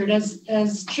the record,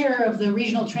 as chair of the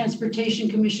Regional Transportation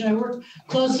Commission, I work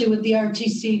closely with the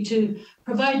RTC to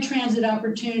provide transit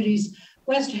opportunities.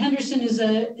 West Henderson is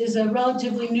a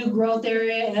relatively new growth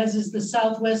area, as is the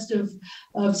southwest of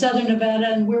Southern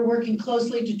Nevada, and we're working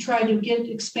closely to try to get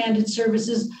expanded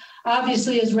services.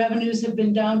 Obviously, as revenues have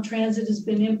been down, transit has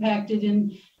been impacted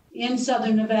in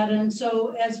Southern Nevada. And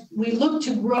so as we look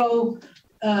to grow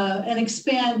and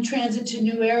expand transit to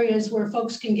new areas where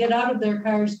folks can get out of their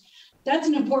cars, that's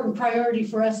an important priority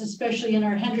for us, especially in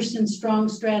our Henderson Strong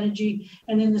strategy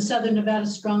and in the Southern Nevada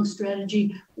Strong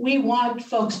strategy. We want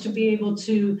folks to be able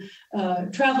to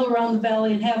travel around the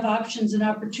valley and have options and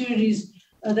opportunities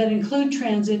that include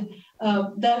transit.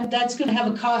 That's going to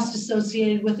have a cost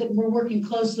associated with it. We're working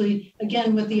closely,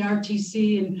 again, with the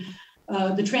RTC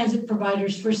and the transit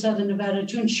providers for Southern Nevada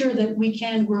to ensure that we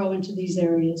can grow into these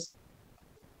areas.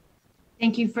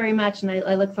 Thank you very much, and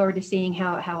I look forward to seeing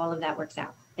how all of that works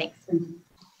out. Thanks.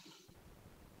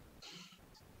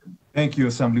 Thank you,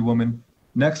 Assemblywoman.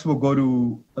 Next, we'll go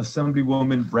to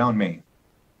Assemblywoman Brown May.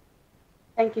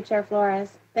 Thank you, Chair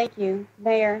Flores. Thank you,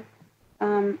 Mayor,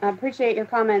 I appreciate your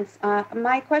comments.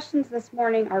 My questions this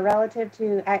morning are relative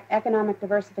to economic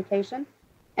diversification.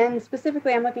 And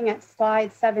specifically, I'm looking at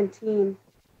slide 17,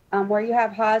 where you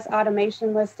have Haas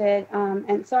Automation listed.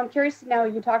 And so I'm curious to know,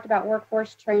 you talked about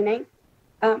workforce training.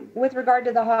 With regard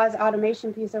to the Haas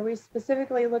Automation piece, are we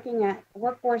specifically looking at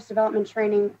workforce development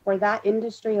training for that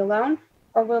industry alone,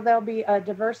 or will there be a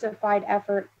diversified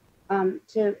effort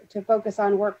to focus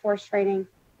on workforce training?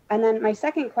 And then my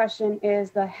second question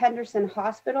is the Henderson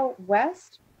Hospital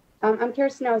West. I'm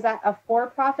curious to know, is that a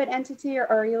for-profit entity, or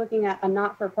are you looking at a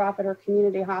not-for-profit or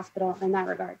community hospital in that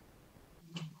regard?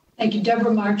 Thank you,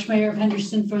 Deborah March, Mayor of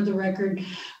Henderson, for the record.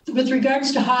 With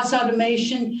regards to Haas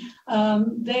Automation,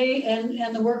 they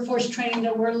and the workforce training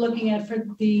that we're looking at for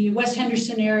the West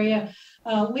Henderson area,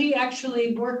 we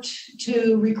actually worked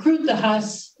to recruit the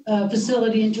Haas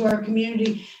facility into our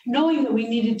community, knowing that we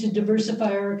needed to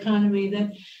diversify our economy.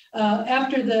 That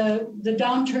after the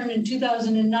downturn in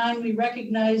 2009, we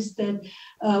recognized that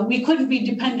we couldn't be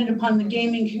dependent upon the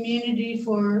gaming community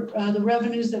for the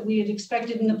revenues that we had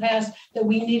expected in the past, that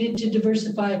we needed to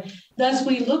diversify. Thus,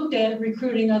 we looked at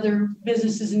recruiting other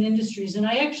businesses and industries. And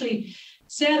I actually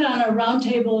sat on a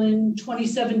roundtable in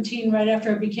 2017, right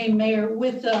after I became mayor,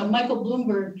 with Michael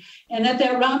Bloomberg. And at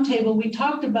that roundtable, we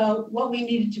talked about what we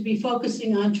needed to be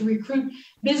focusing on to recruit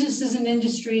businesses and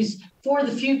industries for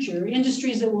the future,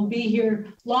 industries that will be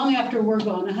here long after we're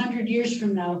gone, 100 years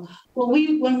from now. Well,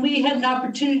 when we had an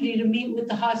opportunity to meet with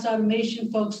the Haas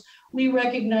Automation folks, we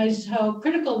recognized how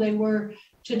critical they were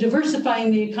to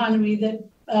diversifying the economy, that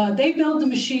they build the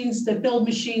machines that build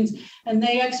machines, and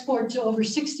they export to over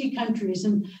 60 countries,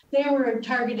 and they were a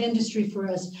target industry for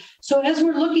us. So as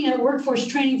we're looking at workforce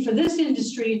training for this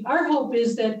industry, our hope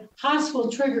is that Haas will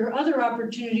trigger other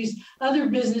opportunities, other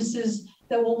businesses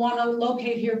that will want to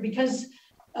locate here, because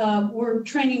we're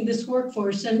training this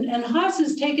workforce. And Haas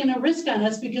has taken a risk on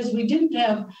us because we didn't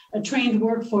have a trained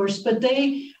workforce, but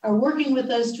they are working with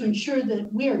us to ensure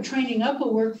that we are training up a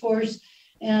workforce,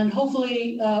 and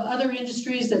hopefully other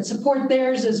industries that support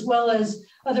theirs, as well as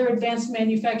other advanced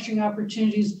manufacturing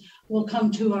opportunities, will come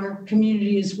to our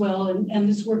community as well. And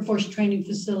this workforce training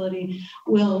facility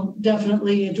will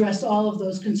definitely address all of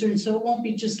those concerns. So it won't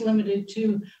be just limited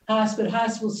to Haas, but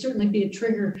Haas will certainly be a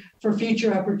trigger for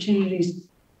future opportunities.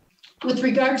 With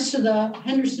regards to the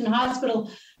Henderson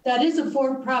Hospital, that is a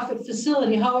for-profit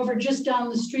facility. However, just down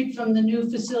the street from the new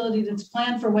facility that's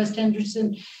planned for West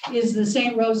Henderson is the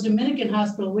St. Rose Dominican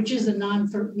Hospital, which is a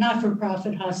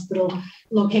not-for-profit hospital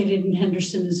located in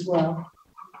Henderson as well.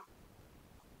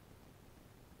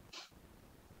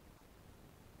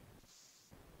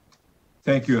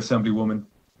 Thank you, Assemblywoman.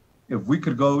 If we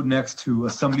could go next to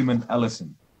Assemblyman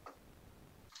Ellison.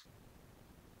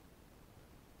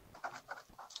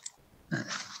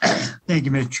 Thank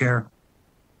you, Mr. Chair.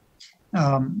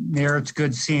 Mayor, it's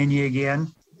good seeing you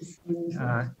again.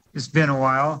 It's been a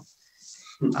while.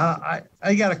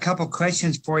 I got a couple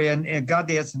questions for you, and God,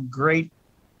 they had some great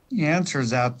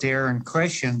answers out there and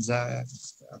questions,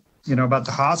 about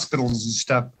the hospitals and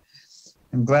stuff.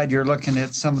 I'm glad you're looking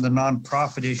at some of the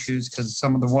nonprofit issues, because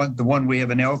some of the one we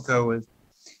have in Elko is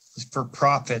for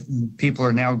profit, and people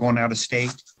are now going out of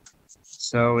state.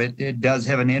 So it does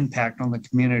have an impact on the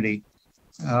community.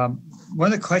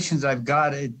 One of the questions I've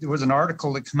got, there was an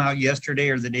article that came out yesterday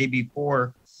or the day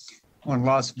before on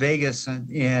Las Vegas,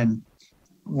 and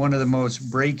one of the most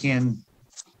break-in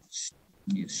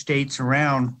states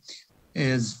around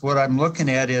is what I'm looking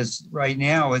at is right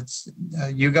now, it's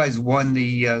you guys won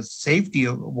the safety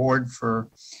award for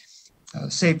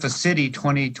Safest City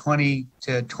 2020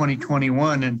 to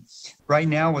 2021. And right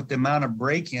now with the amount of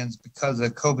break-ins because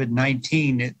of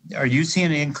COVID-19, are you seeing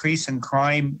an increase in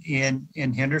crime in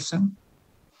Henderson?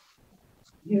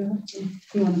 Yeah.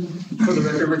 For the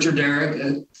record, Richard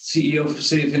Derrick, CEO of the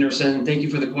City of Henderson. Thank you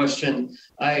for the question.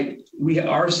 We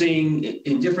are seeing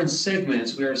in different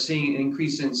segments, we are seeing an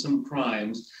increase in some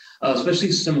crimes,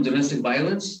 especially some domestic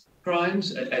violence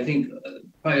crimes. I think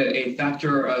probably a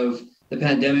factor of the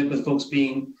pandemic with folks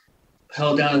being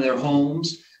held down in their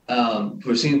homes.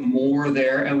 We're seeing more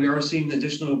there, and we are seeing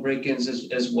additional break-ins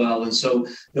as well. And so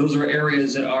those are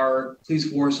areas that our police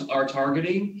force are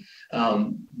targeting.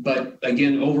 But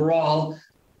again, overall,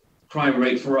 crime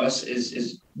rate for us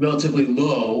is relatively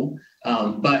low.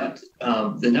 But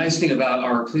the nice thing about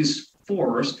our police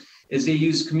force is they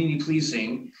use community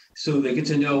policing, so they get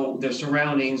to know their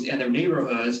surroundings and their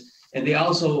neighborhoods. And they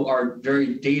also are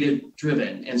very data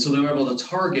driven. And so they're able to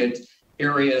target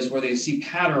areas where they see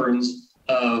patterns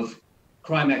of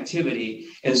crime activity.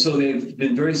 And so they've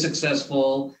been very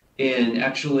successful in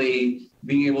actually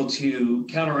being able to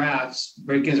counteract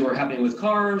break-ins that were happening with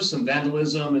cars, some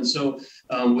vandalism. And so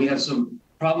we have some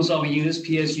problem-solving units,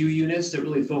 PSU units that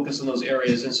really focus on those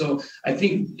areas. And so I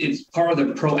think it's part of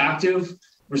the proactive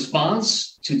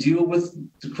response to deal with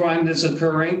the crime that's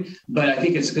occurring, but I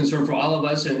think it's a concern for all of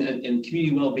us and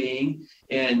community well-being.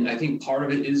 And I think part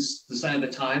of it is the sign of the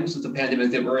times with the pandemic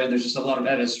that we're in. There's just a lot of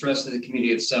added stress to the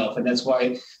community itself. And that's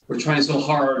why we're trying so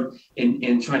hard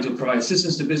in trying to provide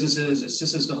assistance to businesses,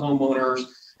 assistance to homeowners,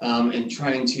 and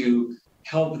trying to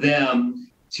help them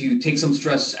to take some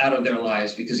stress out of their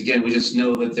lives. Because again, we just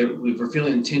know that we're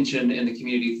feeling tension in the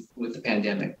community with the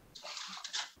pandemic.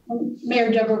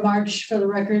 Mayor Deborah March, for the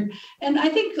record. And I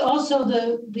think also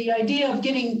the idea of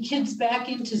getting kids back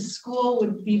into school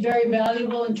would be very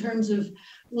valuable in terms of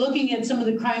looking at some of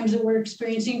the crimes that we're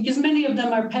experiencing, because many of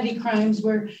them are petty crimes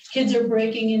where kids are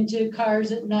breaking into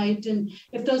cars at night. And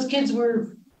if those kids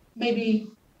were maybe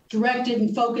directed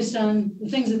and focused on the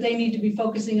things that they need to be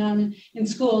focusing on in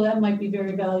school, that might be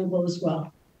very valuable as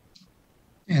well.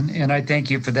 And I thank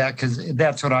you for that, because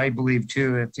that's what I believe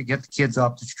too. If to get the kids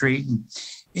off the street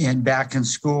and back in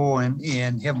school and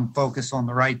have them focus on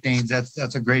the right things,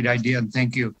 that's a great idea, and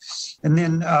thank you. And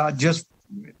then just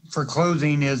for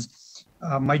closing is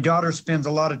my daughter spends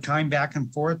a lot of time back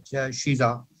and forth. She's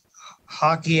a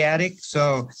hockey addict,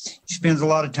 so she spends a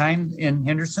lot of time in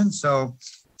Henderson. So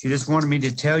she just wanted me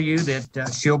to tell you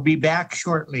that she'll be back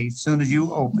shortly, as soon as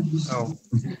you open. So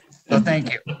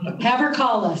thank you. Have her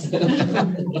call us.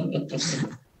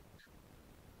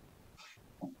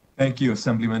 Thank you,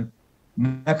 Assemblyman.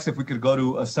 Next, if we could go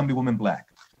to Assemblywoman Black.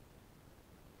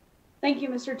 Thank you,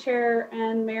 Mr. Chair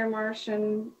and Mayor Marsh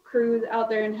and crew out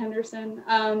there in Henderson.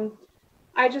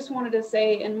 I just wanted to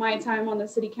say, in my time on the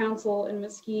City Council in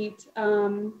Mesquite,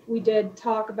 we did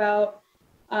talk about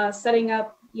setting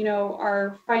up,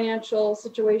 our financial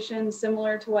situation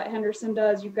similar to what Henderson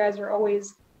does. You guys are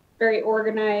always very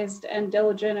organized and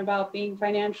diligent about being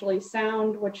financially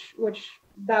sound, which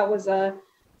that was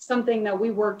something that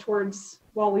we worked towards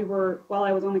while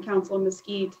I was on the council in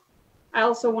Mesquite. I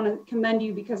also want to commend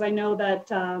you because I know that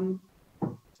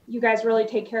you guys really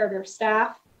take care of your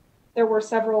staff. There were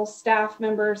several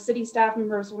city staff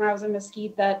members when I was in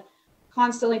Mesquite that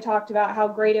constantly talked about how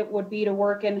great it would be to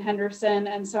work in Henderson.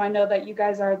 And so I know that you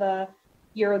guys are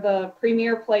you're the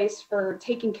premier place for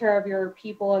taking care of your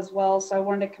people as well. So I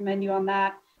wanted to commend you on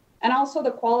that. And also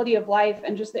the quality of life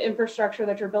and just the infrastructure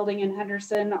that you're building in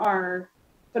Henderson are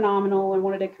phenomenal. I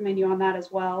wanted to commend you on that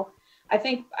as well.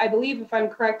 I believe, if I'm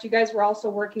correct, you guys were also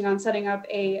working on setting up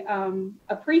a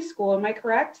preschool. Am I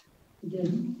correct?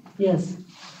 Yes.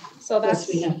 So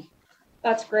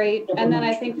that's great. And then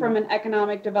I think from an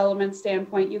economic development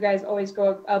standpoint, you guys always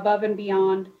go above and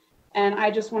beyond. And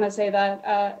I just want to say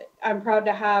that I'm proud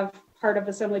to have part of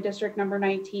Assembly District number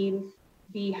 19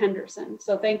 be Henderson.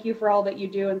 So thank you for all that you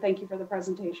do, and thank you for the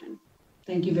presentation.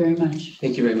 Thank you very much.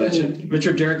 Thank you very much.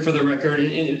 Richard Derrick, for the record,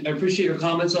 and I appreciate your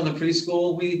comments on the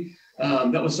preschool.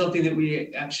 That was something that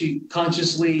we actually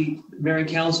consciously, Mayor and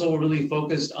Council, were really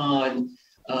focused on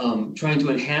trying to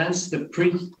enhance the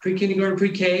pre-kindergarten,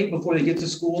 pre-K before they get to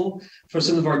school for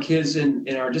some of our kids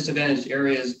in our disadvantaged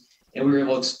areas. And we were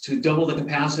able to double the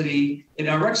capacity in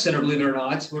our rec center, believe it or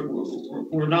not.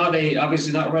 We're not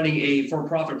obviously not running a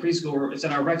for-profit preschool. It's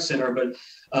in our rec center, but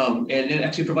and it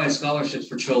actually provides scholarships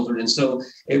for children. And so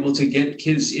able to get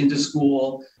kids into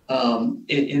school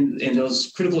in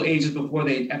those critical ages before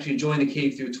they actually join the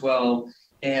K through 12.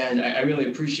 And I really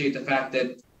appreciate the fact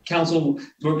that Council,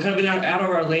 we're kind of out of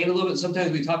our lane a little bit.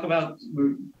 Sometimes we talk about,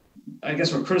 I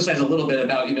guess we're criticized a little bit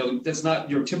about, that's not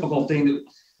your typical thing that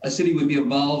a city would be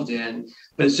involved in,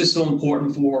 but it's just so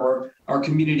important for our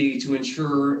community to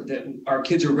ensure that our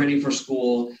kids are ready for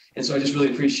school. And so I just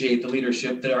really appreciate the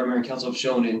leadership that our Mayor and Council have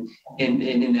shown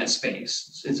in that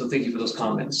space. And so thank you for those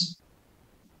comments.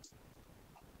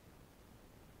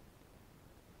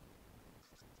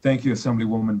 Thank you,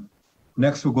 Assemblywoman.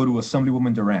 Next, we'll go to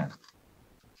Assemblywoman Durant.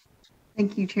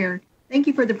 Thank you, Chair. Thank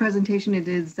you for the presentation. It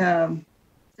is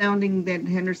sounding that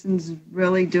Henderson's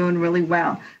really doing really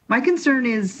well. My concern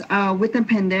is with the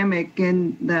pandemic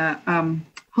and the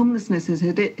homelessness, has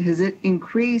it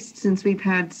increased since we've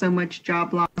had so much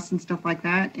job loss and stuff like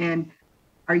that? And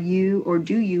do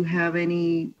you have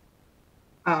any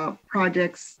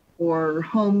projects or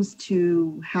homes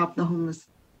to help the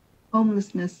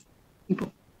homelessness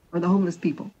people or the homeless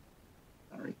people?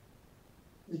 Sorry.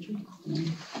 Richard.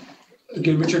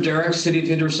 Again, Richard Derrick, City of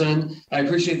Henderson. I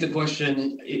appreciate the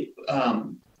question.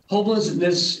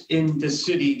 Homelessness in the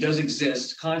city does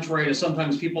exist, contrary to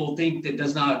sometimes people think that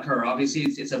does not occur. Obviously,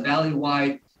 it's a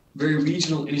valley-wide, very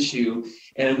regional issue,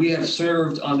 and we have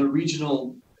served on the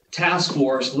regional task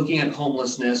force looking at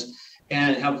homelessness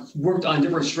and have worked on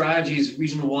different strategies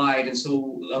region-wide. And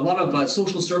so a lot of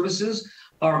social services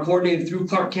are coordinated through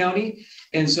Clark County.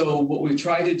 And so what we've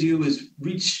tried to do is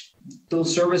reach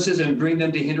those services and bring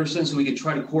them to Henderson so we can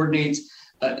try to coordinate,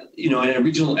 in a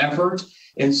regional effort.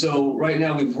 And so right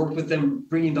now we've worked with them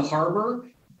bringing the harbor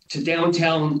to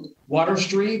downtown Water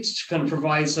Street to kind of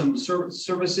provide some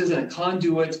services and a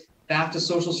conduit back to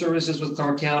social services with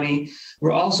Clark County.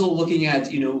 We're also looking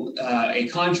at, a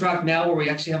contract now where we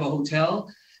actually have a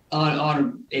hotel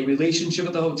on a relationship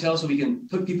with the hotel so we can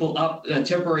put people up on a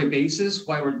temporary basis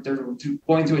while they're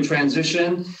going through a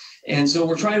transition. And so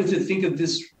we're trying to think of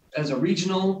this as a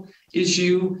regional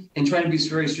issue and trying to be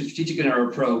very strategic in our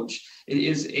approach. It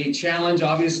is a challenge,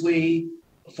 obviously,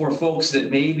 for folks that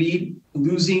may be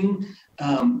losing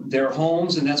their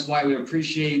homes, and that's why we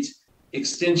appreciate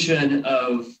extension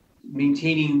of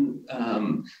maintaining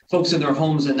folks in their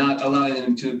homes and not allowing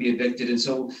them to be evicted. And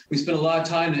so we spent a lot of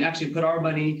time and actually put our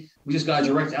money, we just got a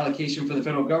direct allocation from the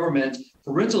federal government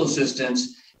for rental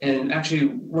assistance and actually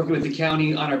working with the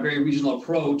county on our very regional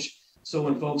approach. So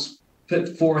when folks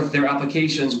put forth their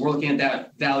applications, we're looking at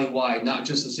that valley-wide, not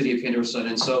just the city of Henderson.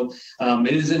 And so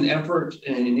it is an effort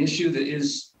and an issue that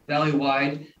is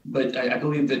valley-wide, but I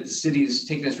believe that the city is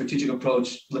taking a strategic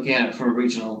approach, looking at it from a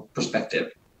regional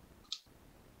perspective.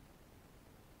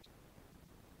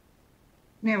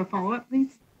 May I have a follow-up,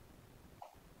 please?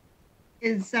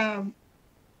 Is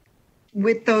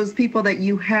with those people that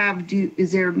you have,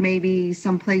 is there maybe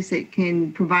some place that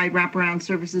can provide wraparound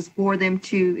services for them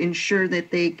to ensure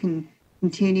that they can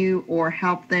continue or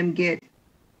help them get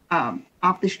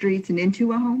off the streets and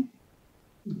into a home?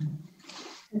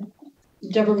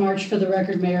 Deborah March, for the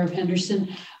record, Mayor of Henderson.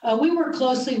 We work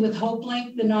closely with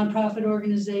HopeLink, the nonprofit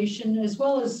organization, as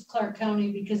well as Clark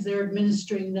County, because they're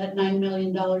administering that $9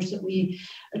 million that we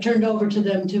turned over to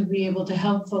them to be able to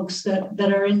help folks that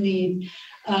are in need.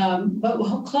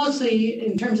 But closely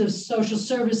in terms of social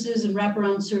services and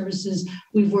wraparound services,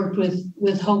 we've worked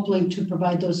with HopeLink to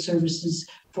provide those services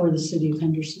for the city of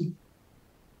Henderson.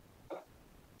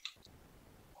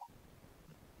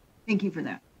 Thank you for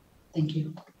that. Thank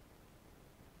you.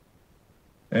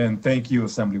 And thank you,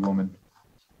 Assemblywoman.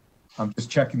 I'm just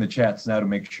checking the chats now to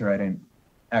make sure I didn't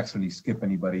accidentally skip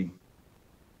anybody.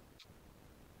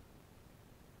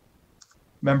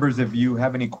 Members, if you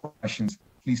have any questions,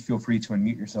 please feel free to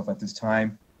unmute yourself at this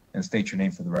time and state your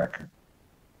name for the record.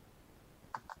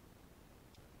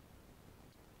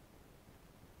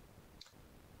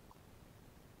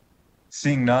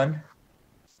 Seeing none,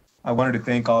 I wanted to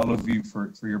thank all of you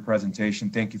for your presentation.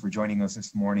 Thank you for joining us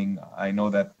this morning. I know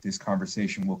that this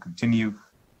conversation will continue.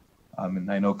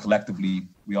 And I know collectively,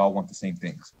 we all want the same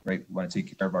things, right? We want to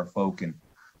take care of our folk and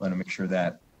want to make sure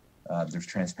that there's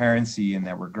transparency and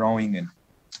that we're growing and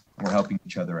we're helping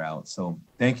each other out. So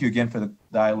thank you again for the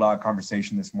dialogue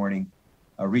conversation this morning.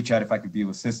 Reach out if I could be of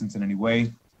assistance in any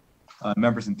way.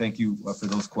 Members, and thank you for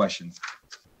those questions.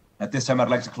 At this time, I'd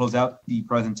like to close out the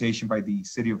presentation by the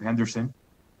City of Henderson.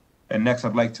 And next,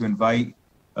 I'd like to invite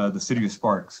the City of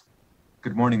Sparks.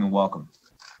 Good morning and welcome.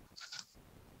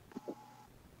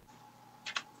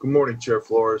 Good morning, Chair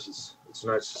Flores. It's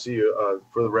nice to see you.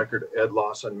 For the record, Ed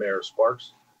Lawson, Mayor of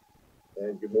Sparks.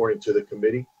 And good morning to the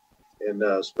committee. And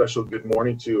special good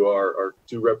morning to our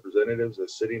two representatives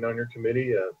that's sitting on your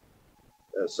committee,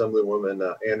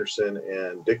 Assemblywoman Anderson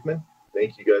and Dickman.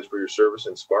 Thank you guys for your service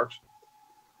in Sparks.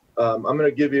 I'm going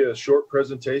to give you a short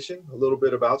presentation, a little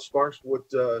bit about Sparks, what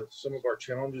some of our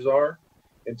challenges are,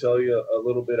 and tell you a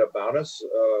little bit about us.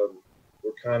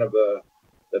 We're kind of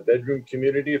a bedroom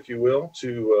community, if you will,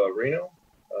 to Reno.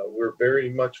 We're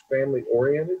very much family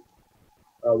oriented.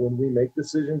 When we make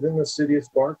decisions in the city of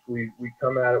Sparks, we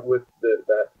come at it with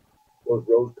those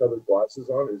rose-colored glasses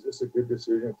on. Is this a good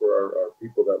decision for our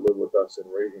people that live with us and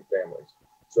raising families?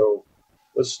 So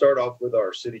let's start off with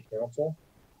our city council.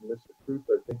 Mr. Cruz,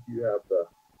 I think you have the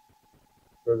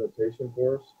presentation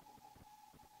for us.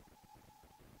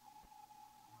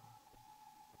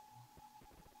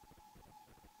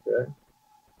 Okay.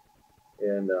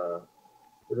 And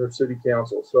with our city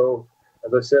council. So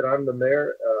as I said, I'm the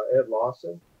mayor, Ed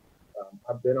Lawson.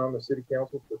 I've been on the city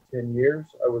council for 10 years.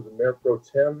 I was a mayor pro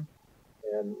tem.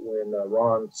 And when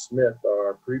Ron Smith,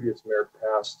 our previous mayor,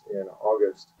 passed in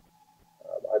August,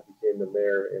 I became the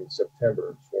mayor in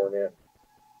September, sworn in.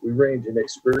 We range in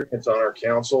experience on our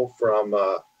council from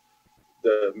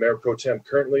the mayor pro tem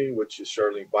currently, which is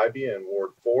Charlene Bybee in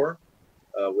Ward 4,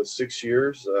 with 6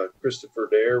 years, Christopher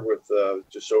Dare with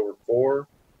just over 4,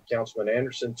 Councilman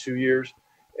Anderson 2 years,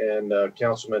 and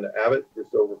Councilman Abbott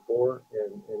just over 4,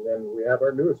 and then we have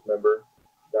our newest member,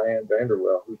 Diane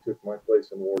Vanderwell, who took my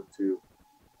place in Ward 2.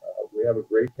 We have a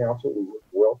great council. We work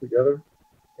well together,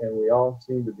 and we all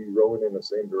seem to be rowing in the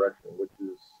same direction, which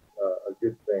is a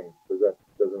good thing, because that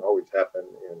doesn't always happen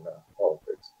in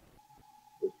politics.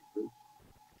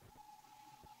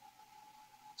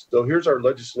 So here's our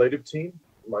legislative team.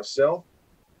 Myself,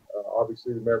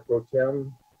 obviously the Mayor Pro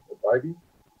Tem, Bybee,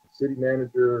 City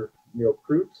Manager Neil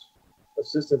Kreutz,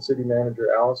 Assistant City Manager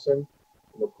Allison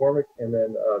McCormick, and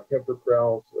then Kemper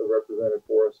Krause, represented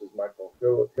for us, is Michael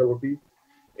Hillaby.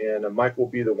 And Mike will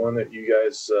be the one that you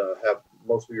guys have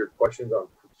most of your questions on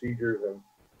procedures and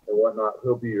whatnot.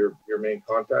 He'll be your main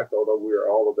contact, although we are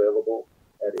all available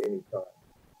at any time.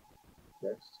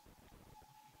 Next.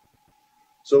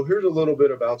 So here's a little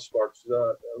bit about Sparks.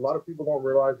 A lot of people don't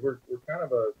realize we're kind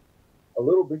of a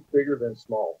little bit bigger than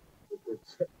small.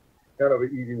 It's kind of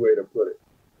an easy way to put it.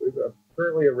 We're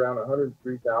currently around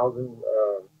 103,000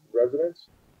 residents,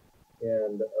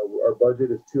 and our budget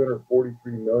is $243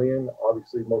 million.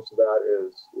 Obviously, most of that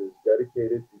is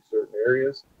dedicated to certain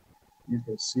areas. You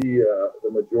can see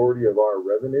the majority of our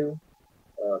revenue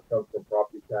comes from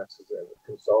property taxes and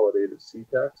consolidated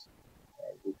C-tax,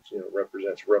 which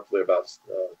represents roughly about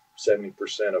 70%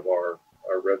 of our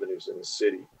revenues in the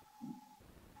city.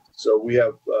 So we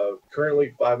have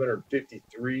currently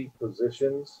 553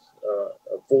 positions,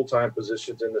 full-time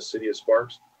positions in the city of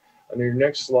Sparks. On your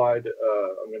next slide,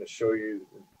 I'm going to show you.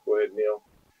 Go ahead, Neil.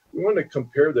 We want to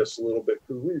compare this a little bit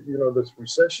because this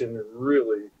recession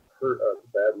really hurt us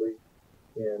badly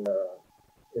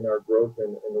in our growth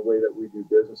and the way that we do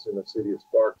business in the city of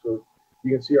Sparks. So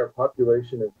you can see our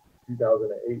population in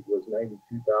 2008 was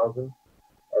 92,000.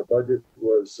 Our budget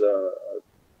was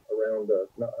around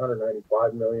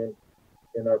 195 million.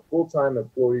 And our full-time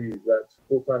employees, that's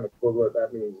full-time equivalent.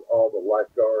 That means all the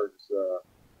lifeguards,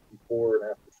 before and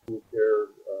after school care,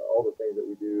 all the things that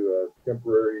we do,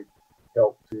 temporary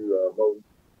help to mow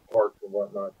parks and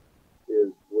whatnot,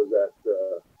 was at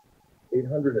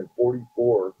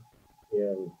 844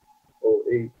 in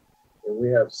 08, and we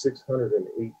have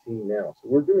 618 now. So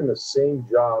we're doing the same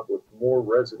job with more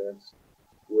residents,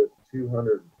 with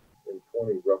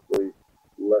 220 roughly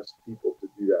less people to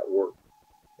do that work.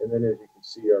 And then, as you can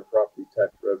see, our property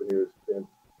tax revenue has been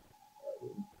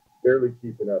barely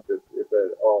keeping up, if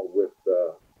at all, with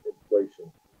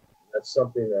inflation. That's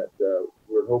something that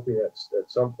we're hoping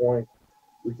at some point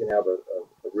we can have a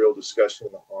real discussion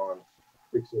on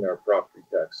fixing our property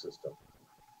tax system.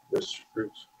 Mr.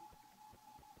 Kreutz.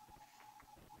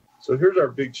 So here's our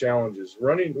big challenges.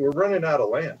 We're running out of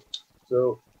land.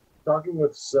 So talking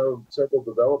with several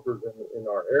developers in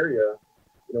our area,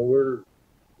 we're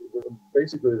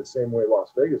basically the same way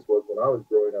Las Vegas was when I was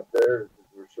growing up there.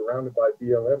 We're surrounded by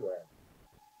BLM land,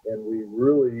 and we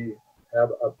really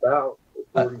have about,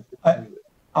 according to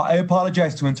I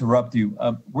apologize to interrupt you.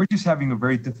 We're just having a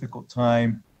very difficult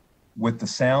time with the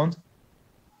sound.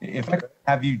 If I could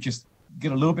have you just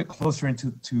get a little bit closer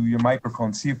to your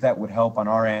microphone, see if that would help on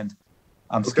our end.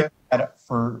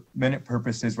 For minute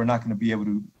purposes, we're not going to be able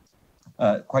to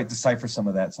quite decipher some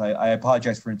of that. So I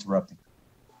apologize for interrupting.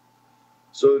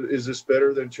 So is this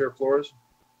better than Chair Flores?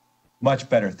 Much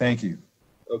better. Thank you.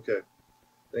 Okay.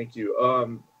 Thank you.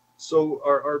 So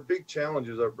our big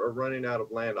challenges are running out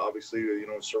of land, obviously,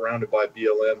 surrounded by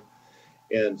BLM.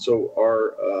 And so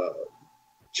our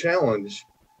challenge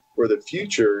for the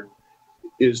future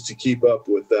is to keep up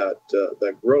with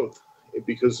that growth,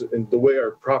 because in the way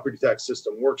our property tax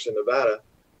system works in Nevada,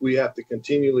 we have to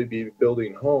continually be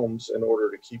building homes in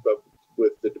order to keep up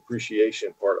with the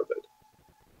depreciation part of it.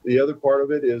 The other part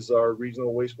of it is our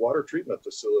regional wastewater treatment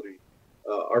facility.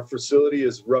 Our facility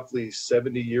is roughly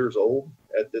 70 years old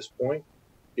at this point.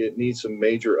 It needs some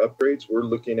major upgrades. We're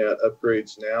looking at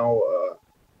upgrades now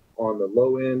on the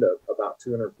low end of about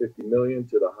 250 million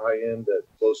to the high end at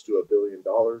close to $1 billion,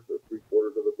 or $750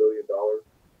 million.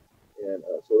 And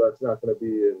so that's not going to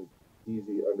be an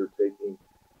easy undertaking.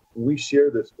 We share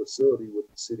this facility with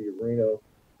the city of Reno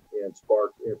and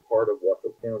Sparks and part of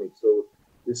Washoe County. So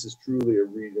this is truly a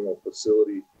regional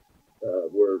facility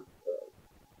where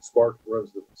Sparks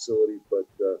runs the facility, but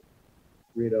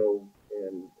Reno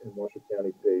and Washoe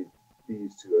County pay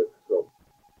fees to it. So,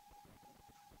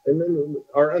 and then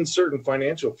our uncertain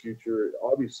financial future.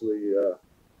 Obviously,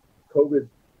 COVID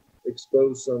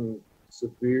exposed some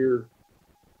severe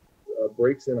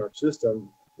breaks in our system,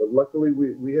 but luckily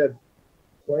we had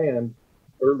planned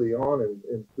early on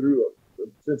and through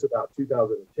since about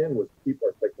 2010 was to keep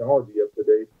our technology up to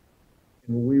date,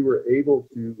 and we were able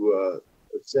to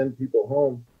send people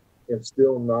home and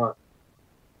still not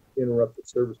interrupt the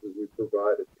services we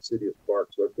provide at the city of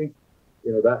Sparks. So I think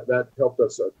that helped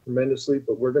us tremendously,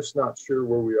 but we're just not sure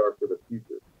where we are for the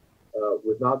future.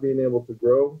 With not being able to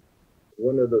grow,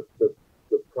 one of the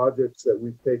projects that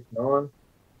we've taken on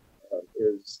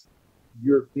is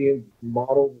European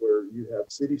model where you have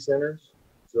city centers.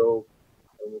 So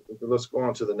let's go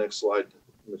on to the next slide,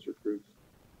 Mr. Cruz.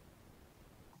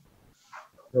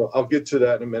 I'll get to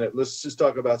that in a minute. Let's just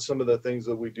talk about some of the things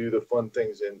that we do, the fun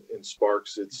things in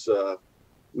Sparks. It's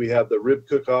we have the rib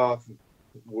cook-off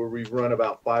where we run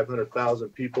about 500,000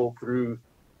 people through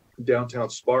downtown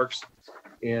Sparks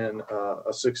in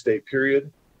a 6-day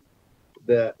period.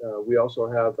 That we also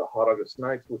have the Hot August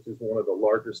Nights, which is one of the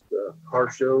largest car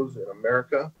shows in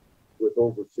America with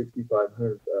over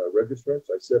 6,500 registrants.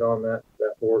 I sit on that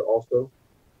board also.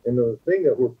 And the thing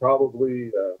that we're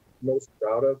probably most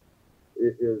proud of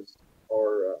is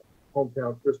our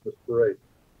hometown Christmas parade.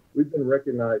 We've been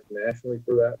recognized nationally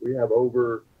for that. We have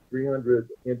over 300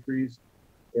 entries,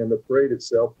 and the parade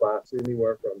itself lasts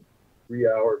anywhere from 3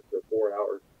 hours to 4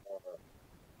 hours on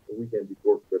the weekend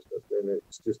before Christmas. And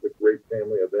it's just a great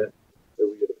family event that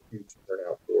we get a huge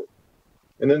turnout for.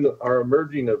 And then our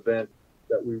emerging event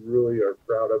that we really are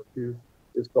proud of too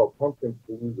is called Pumpkin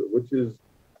Palooza, which is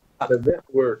an event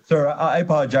where... Sir, I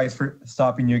apologize for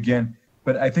stopping you again,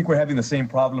 but I think we're having the same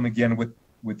problem again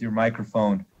with your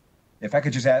microphone. If I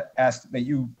could just ask that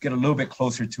you get a little bit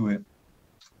closer to it.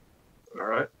 All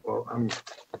right. Well,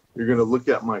 you're going to look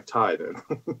at my tie then.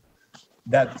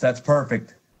 That's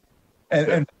perfect.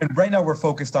 And right now we're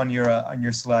focused on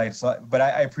your slide. So, but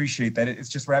I appreciate that. It's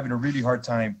just we're having a really hard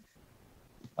time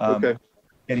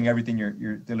getting everything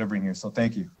you're delivering here. So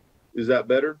thank you. Is that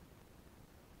better?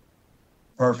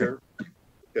 Perfect. Sure.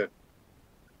 Okay.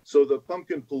 So the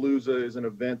Pumpkin Palooza is an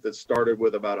event that started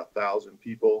with about 1,000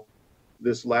 people.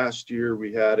 This last year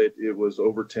we had it was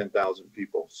over 10,000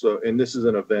 people. So, and this is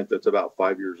an event that's about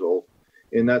 5 years old.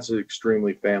 And that's an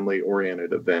extremely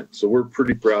family-oriented event. So we're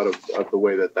pretty proud of the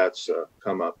way that's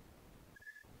come up.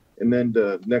 And then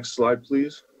the next slide,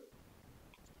 please.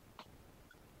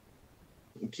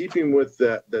 In keeping with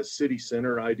that city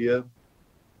center idea,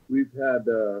 we've had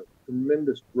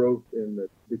tremendous growth in the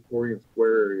Victorian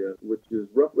Square area, which is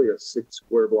roughly a 6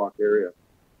 square block area.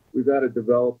 We've had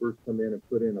developers come in and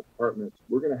put in apartments.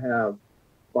 We're going to have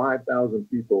 5,000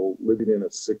 people living in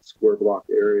a 6 square block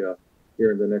area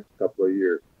here in the next couple of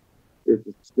years.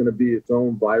 It's going to be its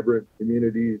own vibrant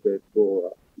community that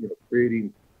will,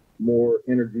 creating more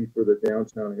energy for the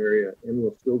downtown area, and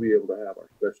we'll still be able to have our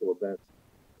special events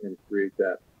and create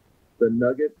that. The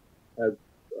Nugget has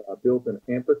built an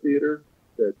amphitheater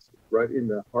that's right in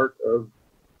the heart of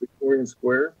Victorian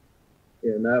Square,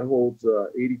 and that holds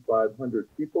 8,500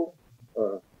 people.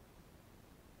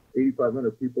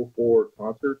 8,500 people for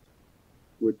concerts,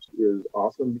 which is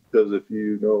awesome because if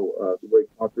you know the way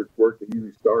concerts work, they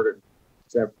usually start in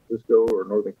San Francisco or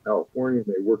Northern California,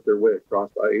 and they work their way across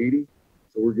I-80.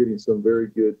 So we're getting some very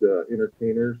good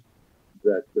entertainers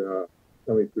that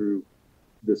coming through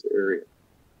this area.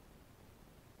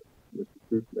 Mr.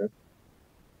 Cruz, next.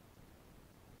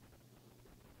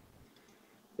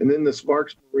 And then the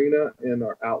Sparks Marina and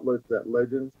our outlets at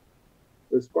Legends.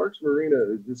 The Sparks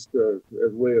Marina, just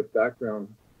as way of background,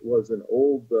 was an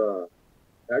old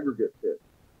aggregate pit.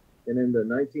 And in the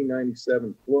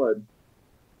 1997 flood,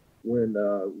 when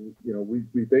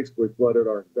we basically flooded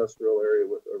our industrial area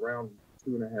with around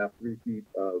 2.5-3 feet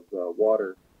of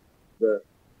water,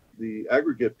 the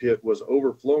aggregate pit was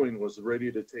overflowing, was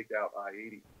ready to take out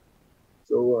I-80.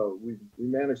 So we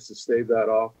managed to stave that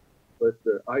off, but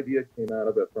the idea came out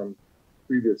of it from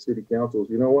previous city councils.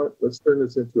 You know what? Let's turn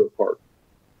this into a park,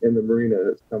 and the marina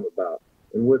has come about.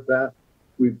 And with that,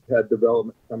 we've had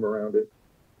development come around it,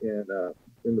 and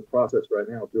in the process right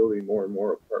now, building more and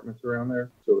more apartments around there.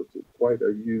 So it's quite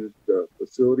a used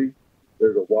facility.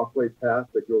 There's a walkway path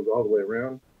that goes all the way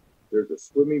around. There's a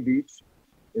swimming beach,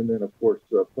 and then of course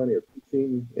plenty of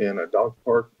fishing and a dog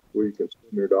park where you can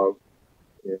swim your dog.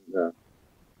 And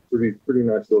pretty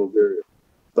nice little area.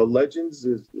 The Legends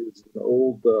is an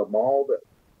old mall that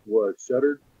was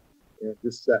shuttered and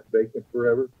just sat vacant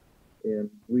forever. And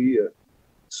we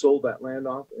sold that land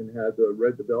off and had the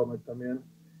Red Development come in,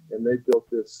 and they built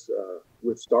this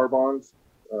with Star Bonds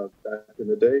back in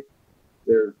the day.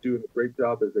 They're doing a great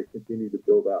job as they continue to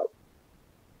build out.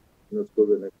 And let's go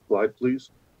to the next slide, please.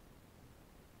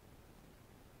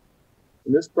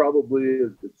 And this probably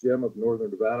is the gem of Northern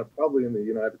Nevada, probably in the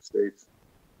United States.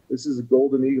 This is a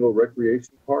Golden Eagle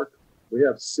Recreation Park. We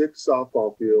have 6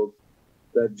 softball fields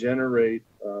that generate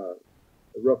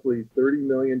roughly $30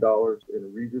 million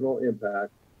in regional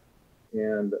impact,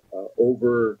 and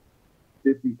over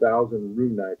 50,000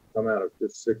 room nights come out of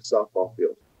just 6 softball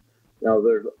fields. Now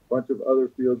there's a bunch of other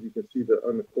fields. You can see that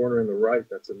on the corner in the right,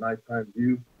 that's a nighttime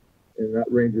view. And that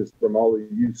ranges from all the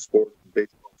youth sports,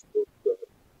 baseball sports.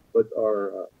 But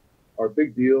our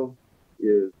big deal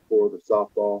is for the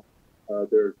softball.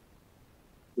 The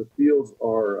fields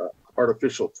are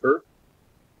artificial turf,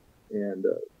 and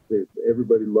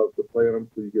everybody loves to play on them,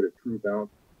 so you get a true bounce.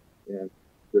 And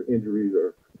the injuries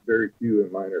are very few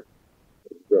and minor.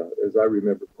 As I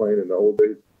remember playing in the old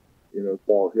days, the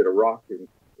ball hit a rock and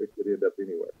it could end up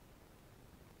anywhere.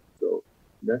 So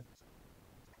next.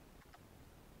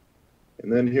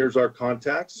 And then here's our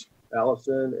contacts,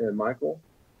 Allison and Michael.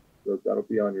 So that'll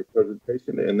be on your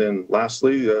presentation. And then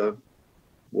lastly,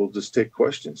 we'll just take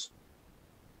questions.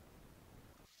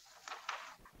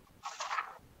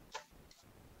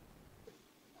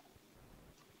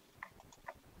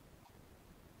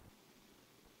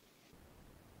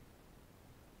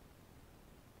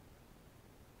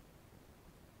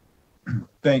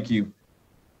 Thank you.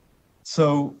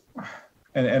 So,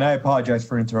 and I apologize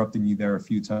for interrupting you there a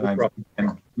few times.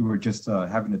 And we were just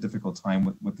having a difficult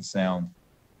time with the sound.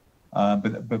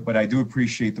 But I do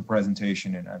appreciate the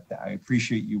presentation, and I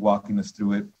appreciate you walking us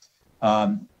through it.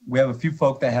 We have a few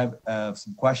folk that have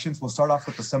some questions. We'll start off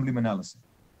with Assemblyman Ellison.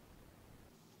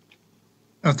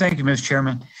 Oh, thank you, Mr.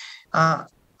 Chairman.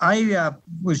 I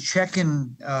was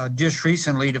checking just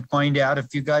recently to find out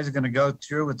if you guys are going to go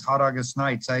through with Hot August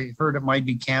Nights. I heard it might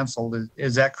be canceled.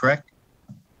 Is that correct?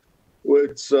 Well,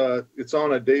 it's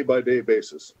on a day-by-day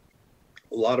basis.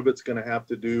 A lot of it's going to have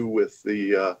to do with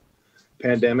the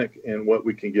pandemic and what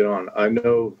we can get on. I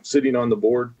know sitting on the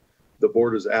board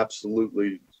is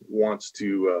absolutely wants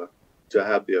to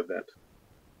have the event.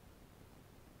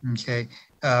 Okay.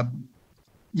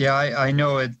 Yeah, I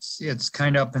know it's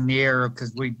kind of up in the air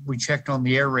because we checked on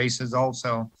the air races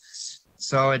also.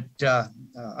 So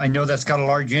I know that's got a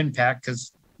large impact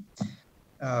because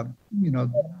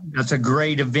that's a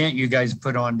great event you guys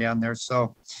put on down there.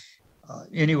 So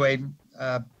anyway,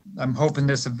 I'm hoping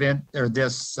this event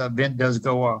does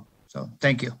go well. So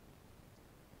thank you.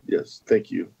 Yes, thank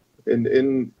you.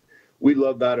 And we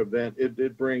love that event.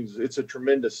 It's a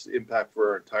tremendous impact for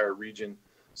our entire region,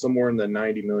 somewhere in the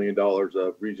 $90 million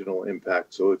of regional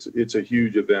impact. So it's a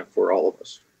huge event for all of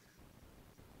us.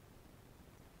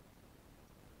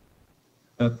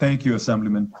 Thank you,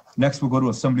 Assemblyman. Next, we'll go to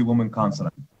Assemblywoman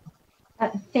Considine.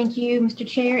 Thank you, Mr.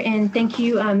 Chair, and thank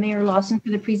you, Mayor Lawson, for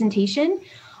the presentation.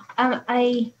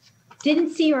 I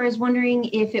didn't see, or I was wondering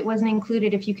if it wasn't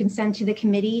included, if you can send to the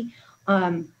committee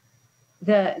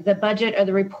the budget or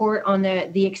the report on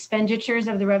the expenditures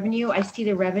of the revenue. I see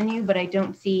the revenue, but I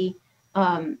don't see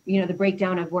the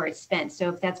breakdown of where it's spent. So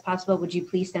if that's possible, would you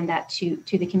please send that to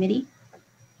the committee?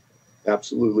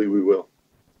 Absolutely, we will.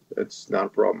 That's not a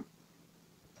problem.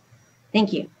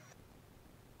 Thank you.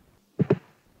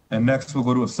 And next, we'll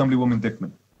go to Assemblywoman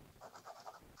Dickman.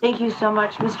 Thank you so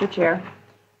much, Mr. Chair.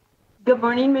 Good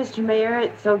morning, Mr. Mayor.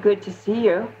 It's so good to see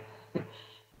you.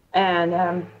 And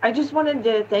I just wanted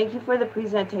to thank you for the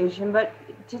presentation, but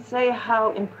to say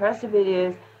how impressive it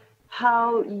is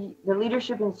how the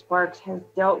leadership in Sparks has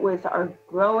dealt with our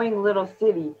growing little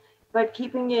city, but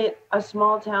keeping it a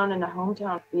small town and a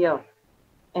hometown feel.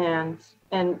 And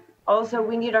also,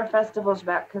 we need our festivals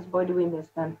back because boy, do we miss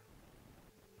them.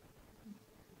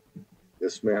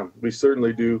 Yes, ma'am. We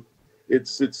certainly do.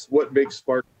 It's what makes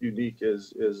Sparks unique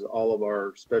is all of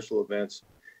our special events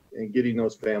and getting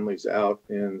those families out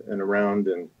and around.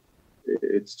 And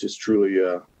it's just truly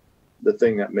the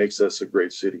thing that makes us a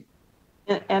great city.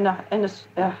 And a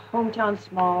hometown,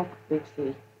 small, big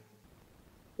city.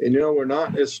 And, we're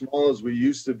not as small as we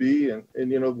used to be. And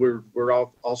we're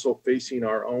also facing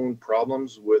our own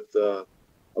problems with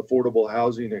affordable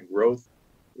housing and growth.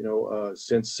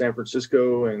 Since San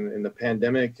Francisco and the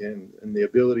pandemic and the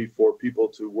ability for people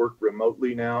to work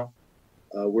remotely now,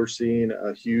 we're seeing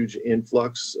a huge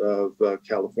influx of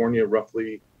California.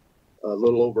 Roughly a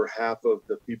little over half of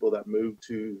the people that move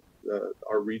to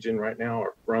our region right now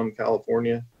are from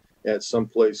California at some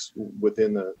place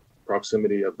within the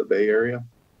proximity of the Bay Area.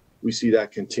 We see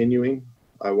that continuing.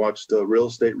 I watched a real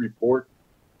estate report,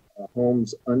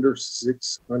 homes under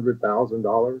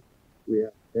 $600,000. We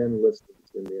have 10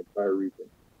 listings in the entire region.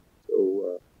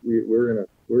 So we're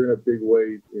in a big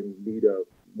way in need of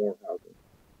more housing.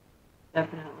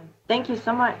 Definitely. Thank you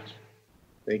so much.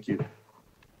 Thank you.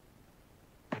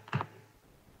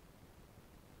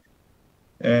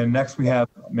 And next we have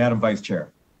Madam Vice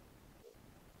Chair.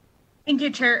 Thank you,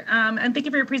 Chair. And thank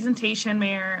you for your presentation,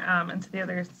 Mayor, and to the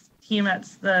other team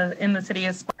in the city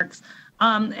of Sparks.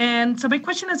 And so my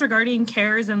question is regarding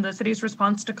CARES and the city's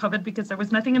response to COVID, because there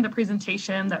was nothing in the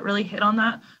presentation that really hit on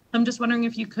that. I'm just wondering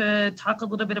if you could talk a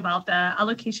little bit about the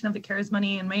allocation of the CARES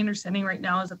money. And my understanding right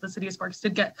now is that the city of Sparks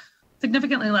did get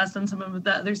significantly less than some of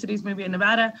the other cities, maybe in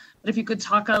Nevada. But if you could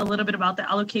talk a little bit about the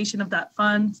allocation of that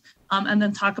funds, and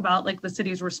then talk about like the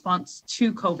city's response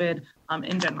to COVID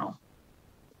in general.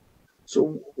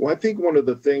 So I think one of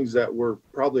the things that we're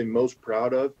probably most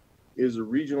proud of is a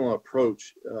regional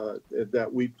approach that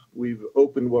we've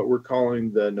opened what we're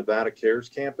calling the Nevada Cares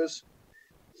Campus.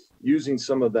 Using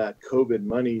some of that COVID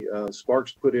money,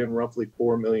 Sparks put in roughly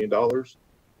 $4 million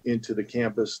into the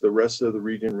campus. The rest of the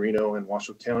region, Reno and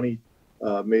Washoe County,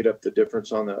 made up the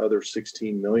difference on the other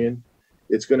 16 million.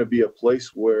 It's going to be a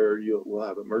place where we'll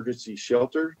have emergency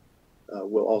shelter.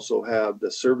 We'll also have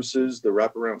the services, the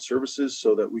wraparound services,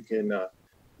 so that we can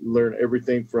learn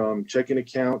everything from checking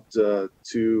account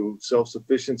to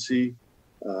self-sufficiency,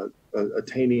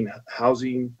 attaining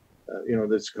housing,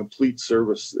 this complete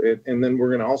service. And then we're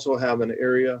going to also have an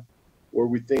area where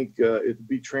we think it'd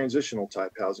be transitional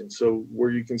type housing. So where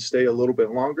you can stay a little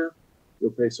bit longer,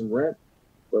 you'll pay some rent,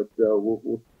 but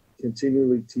we'll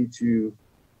continually teach you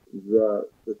the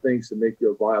things to make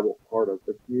you a viable part of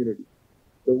the community.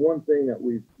 The one thing that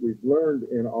we've learned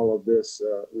in all of this,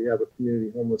 we have a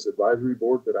community homeless advisory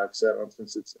board that I've sat on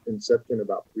since its inception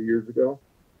about 3 years ago,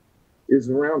 is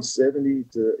around 70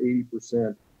 to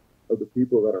 80% of the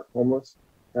people that are homeless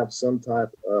have some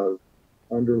type of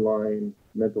underlying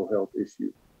mental health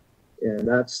issue. And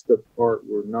that's the part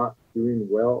we're not doing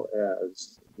well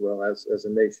as a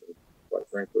nation, quite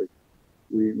frankly.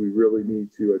 We really need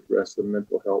to address the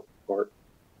mental health part.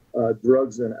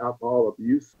 Drugs and alcohol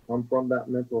abuse come from that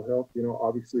mental health.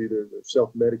 Obviously they're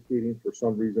self-medicating for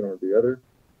some reason or the other.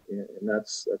 And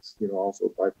that's also a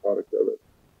byproduct of it.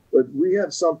 But we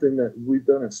have something that we've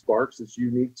done in Sparks that's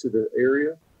unique to the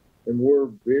area. And we're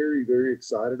very, very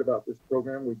excited about this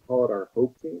program. We call it our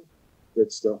HOPE team.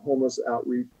 It's the Homeless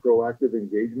Outreach Proactive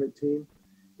Engagement Team.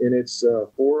 And it's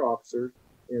 4 officers,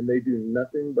 and they do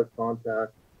nothing but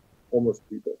contact homeless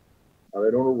people.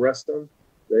 They don't arrest them.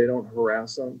 They don't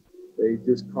harass them. They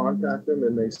just contact them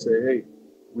and they say, hey,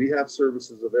 we have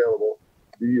services available.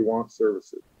 Do you want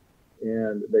services?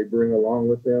 And they bring along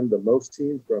with them the MOST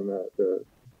team from the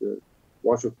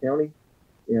Washoe County,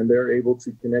 and they're able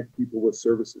to connect people with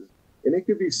services. And it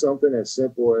could be something as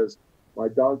simple as, my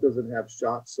dog doesn't have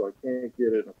shots, so I can't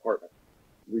get an apartment.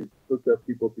 We've hooked up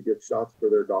people to get shots for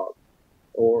their dog.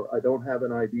 Or I don't have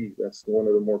an ID. That's one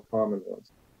of the more common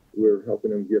ones. We're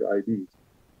helping them get IDs.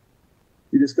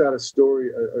 We just got a story,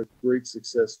 a great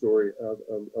success story of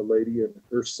a lady and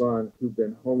her son who've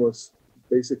been homeless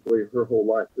basically her whole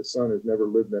life. The son has never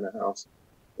lived in a house.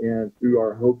 And through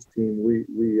our HOPES team,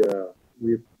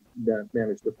 we've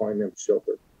managed to find them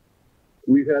shelter.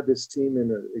 We've had this team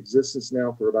in existence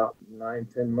now for about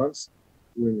 9-10 months,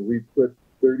 when we've put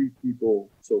 30 people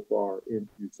so far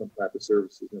into some type of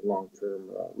services in long-term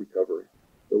recovery.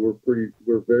 So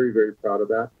we're very, very proud of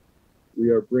that. We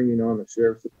are bringing on the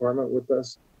Sheriff's Department with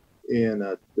us in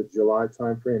the July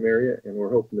timeframe area, and we're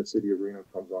hoping the city of Reno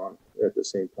comes on at the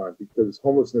same time, because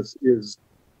homelessness is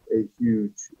a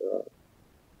huge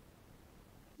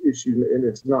issue, and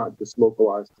it's not just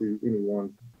localized to any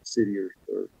one city or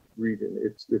region.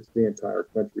 It's the entire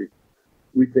country.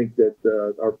 We think that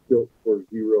our Built for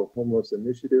Zero homeless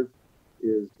initiative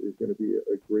is going to be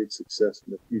a great success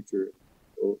in the future.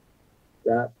 So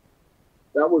that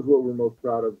was what we're most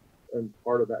proud of, and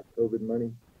part of that COVID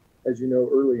money. As you know,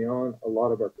 early on, a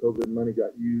lot of our COVID money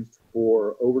got used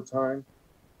for overtime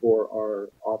for our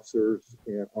officers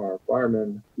and our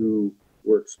firemen who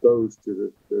were exposed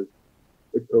to the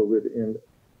COVID, and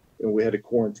we had to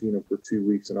quarantine them for 2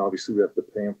 weeks, and obviously we have to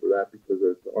pay them for that because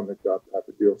it's on the job type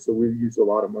of deal. So we used a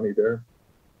lot of money there.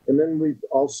 And then we've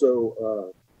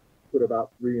also put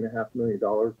about $3.5 million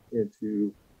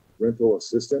into rental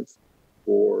assistance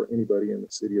for anybody in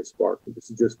the city of Sparks.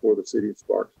 This is just for the city of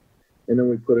Sparks. And then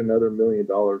we put another $1 million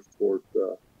towards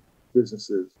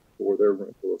businesses for their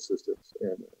rental assistance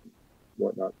and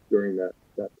whatnot during that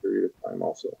period of time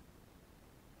also.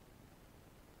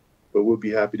 But we'll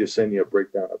be happy to send you a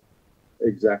breakdown of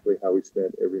exactly how we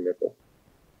spend every nickel.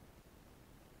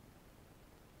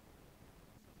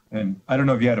 And I don't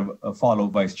know if you had a follow,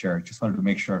 Vice Chair. Just wanted to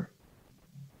make sure.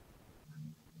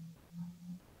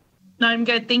 No, I'm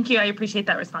good. Thank you. I appreciate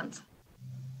that response.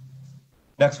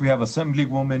 Next, we have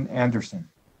Assemblywoman Anderson.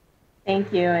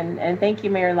 Thank you. And thank you,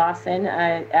 Mayor Lawson.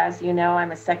 As you know,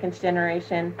 I'm a second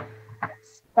generation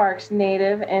Sparks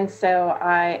native. And so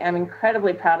I am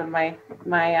incredibly proud of my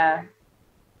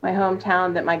my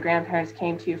hometown that my grandparents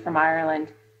came to from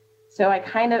Ireland. So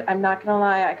I'm not gonna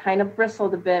lie, I kind of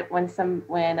bristled a bit when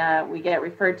we get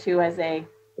referred to as a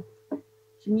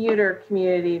commuter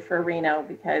community for Reno,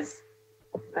 because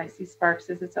I see Sparks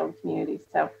as its own community.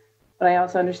 So, but I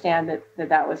also understand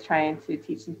that was trying to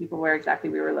teach some people where exactly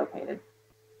we were located.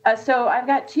 So I've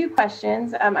got two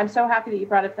questions. I'm so happy that you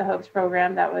brought up the HOPES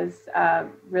program. That was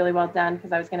really well done,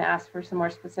 because I was going to ask for some more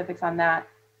specifics on that.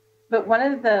 But one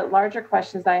of the larger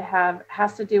questions I have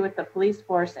has to do with the police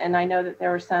force. And I know that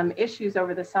there were some issues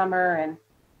over the summer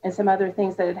and some other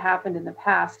things that had happened in the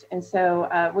past. And so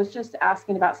was just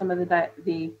asking about some of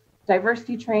the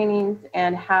diversity trainings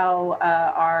and how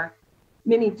our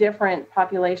many different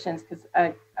populations, because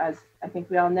as I think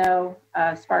we all know,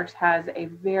 Sparks has a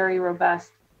very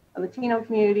robust Latino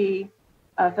community,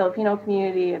 Filipino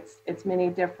community. It's many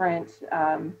different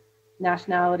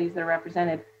nationalities that are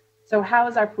represented. So how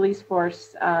is our police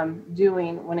force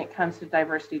doing when it comes to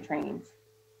diversity trainings?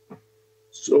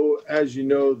 So as you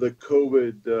know, the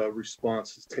COVID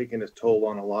response has taken its toll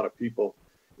on a lot of people,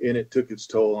 and it took its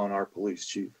toll on our police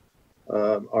chief.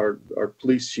 Our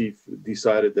police chief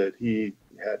decided that he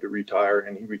had to retire,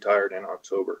 and he retired in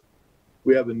October.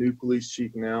 We have a new police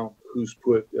chief now who's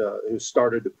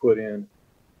started to put in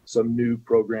some new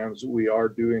programs. We are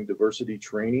doing diversity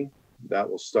training that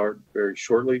will start very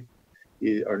shortly.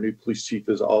 Our new police chief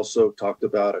has also talked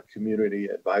about a community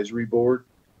advisory board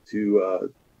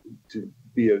to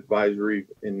be advisory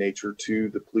in nature to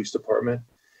the police department.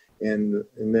 And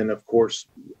then, of course,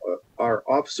 our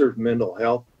officer's mental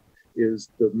health is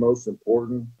the most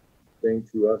important thing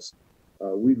to us.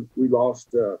 We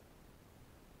lost,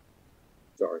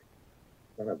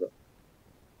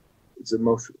 it's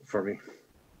emotional for me.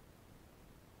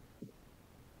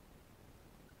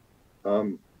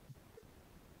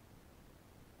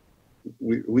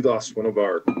 We lost one of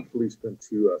our policemen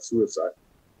to suicide.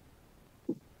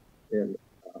 And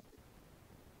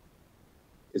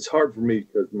it's hard for me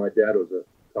because my dad was a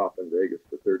cop in Vegas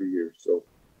for 30 years, so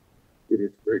it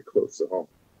is very close to home.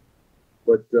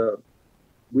 But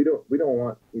we don't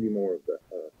want any more of the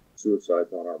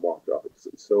suicides on our walk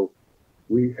offices. So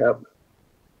we have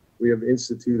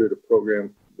instituted a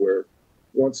program where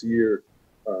once a year,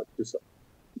 just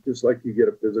like you get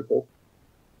a physical,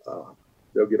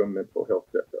 they'll get a mental health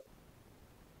checkup.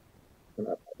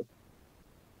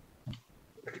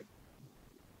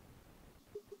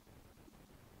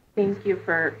 Thank you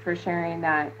for sharing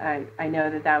that. I know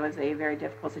that was a very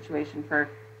difficult situation for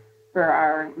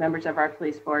our members of our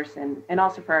police force and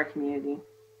also for our community.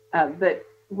 But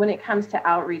when it comes to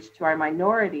outreach to our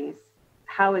minorities,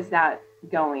 how is that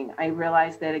going? I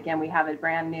realize that, again, we have a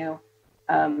brand new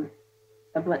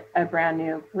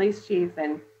police chief,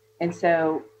 and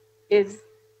so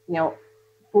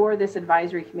for this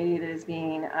advisory committee that is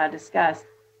being discussed,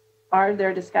 are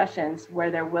there discussions where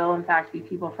there will in fact be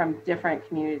people from different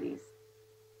communities?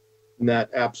 And that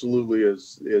absolutely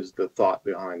is the thought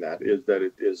behind that, is that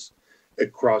it is a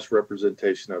cross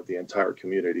representation of the entire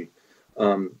community.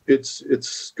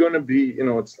 It's going to be,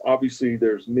 it's obviously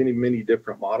there's many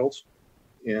different models,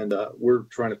 and we're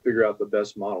trying to figure out the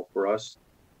best model for us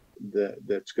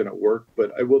that's going to work.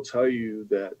 But I will tell you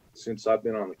that since I've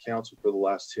been on the council for the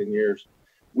last 10 years,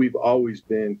 we've always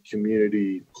been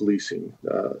community policing.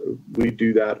 We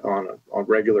do that on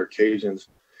regular occasions.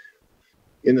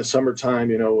 In the summertime,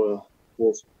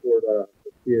 we'll support the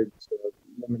kids'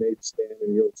 lemonade stand,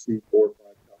 and you'll see 4 or 5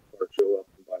 cop cars show up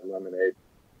and buy lemonade.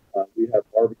 We have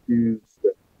barbecues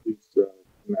that police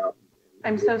come out.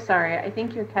 I'm so sorry. I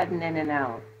think you're cutting in and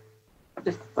out.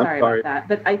 Just sorry about that.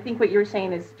 But I think what you're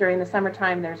saying is during the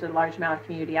summertime, there's a large amount of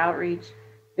community outreach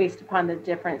based upon the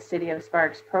different City of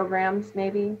Sparks programs,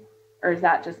 maybe? Or is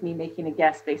that just me making a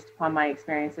guess based upon my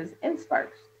experiences in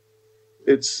Sparks?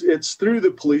 It's through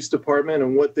the police department,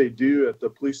 and what they do at the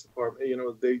police department,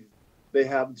 they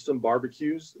have some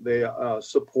barbecues. They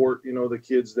support, the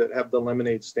kids that have the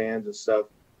lemonade stands and stuff.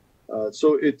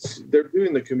 So they're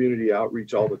doing the community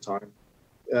outreach all the time.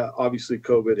 Obviously,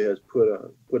 COVID has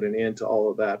put an end to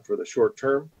all of that for the short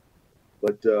term,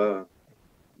 but I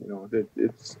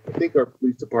think our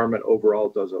police department overall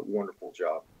does a wonderful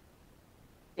job.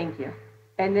 Thank you.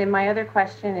 And then my other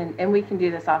question, and we can do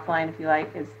this offline if you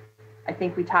like, is I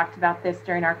think we talked about this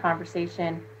during our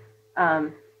conversation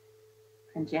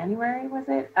in January, was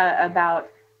it? About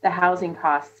the housing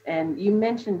costs. And you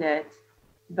mentioned it,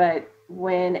 but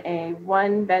when a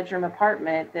 1-bedroom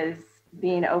apartment that is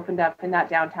being opened up in that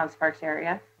downtown Sparks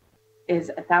area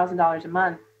is $1,000 a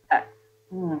month,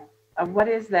 what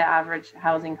is the average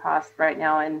housing cost right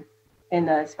now in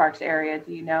the Sparks area?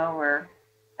 Do you know? Or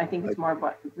I think it's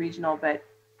more regional, but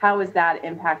how is that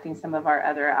impacting some of our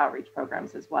other outreach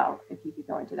programs as well? If you could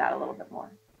go into that a little bit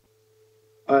more.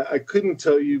 I couldn't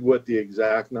tell you what the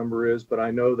exact number is, but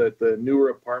I know that the newer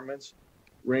apartments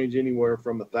range anywhere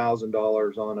from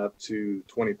 $1,000 on up to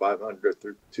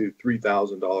 $2,500 to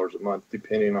 $3,000 a month,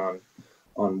 depending on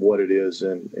what it is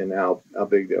and how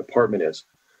big the apartment is.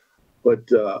 But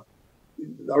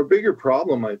our bigger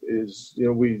problem is,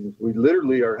 we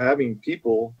literally are having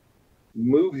people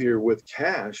move here with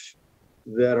cash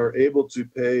that are able to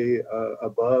pay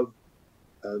above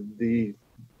the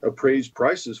appraised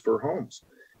prices for homes.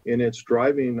 And it's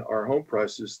driving our home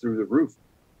prices through the roof.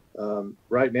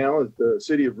 Right now, the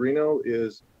city of Reno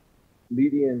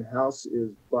median house is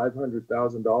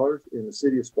 $500,000. In the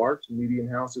city of Sparks, median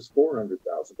house is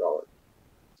 $400,000.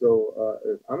 So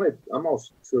I'm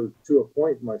also to a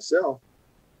point myself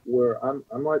where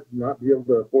I might not be able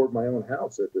to afford my own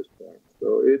house at this point.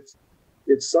 So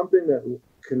it's something that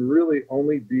can really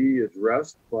only be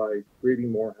addressed by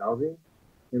creating more housing.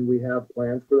 And we have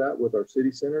plans for that with our city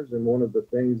centers. And one of the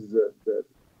things that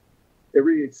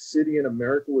every city in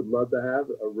America would love to have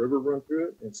a river run through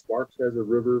it. And Sparks has a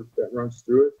river that runs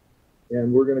through it.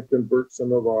 And we're going to convert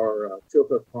some of our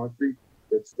tilt-up concrete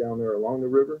that's down there along the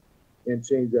river and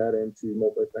change that into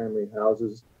multifamily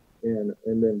houses and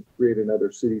then create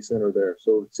another city center there.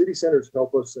 So city centers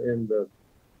help us in the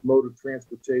mode of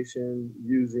transportation,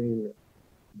 using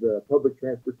the public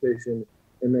transportation,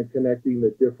 and then connecting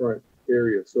the different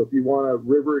areas. So if you want a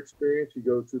river experience, you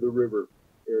go to the river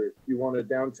area. If you want a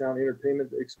downtown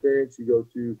entertainment experience, you go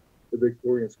to the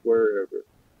Victorian Square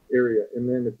area. And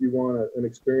then if you want an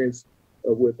experience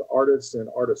with artists and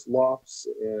artist lofts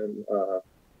and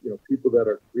people that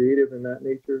are creative in that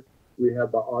nature, we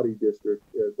have the Audi district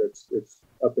it's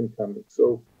up and coming.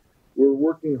 So we're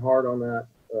working hard on that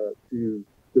to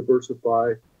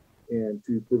diversify and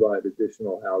to provide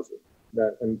additional housing.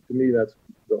 And to me, that's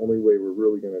the only way we're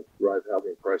really going to drive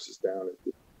housing prices down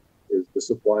is the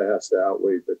supply has to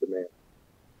outweigh the demand.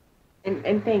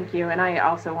 And thank you. And I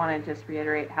also want to just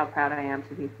reiterate how proud I am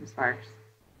to be from Sparks,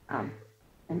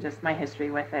 and just my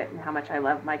history with it and how much I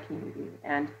love my community.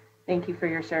 And thank you for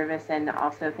your service. And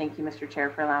also thank you, Mr. Chair,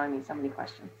 for allowing me so many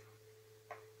questions.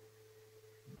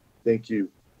 Thank you,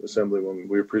 Assemblywoman.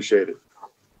 We appreciate it.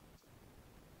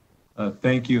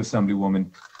 Thank you, Assemblywoman.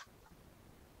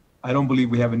 I don't believe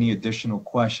we have any additional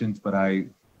questions, but I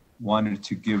wanted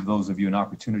to give those of you an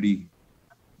opportunity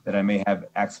that I may have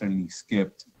accidentally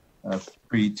skipped.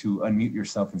 Free to unmute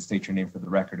yourself and state your name for the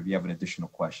record if you have an additional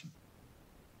question.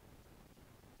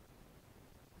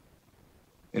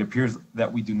 It appears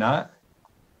that we do not.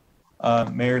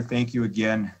 Mayor, thank you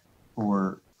again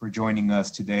for joining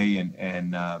us today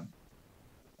and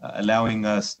allowing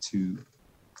us to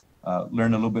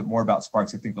learn a little bit more about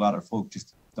Sparks. I think a lot of folks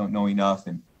just don't know enough,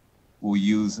 and we'll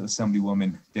use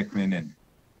Assemblywoman Dickman and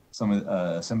some of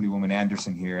Assemblywoman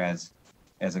Anderson here as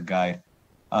a guide.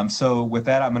 So with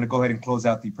that, I'm going to go ahead and close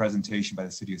out the presentation by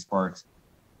the City of Sparks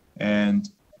and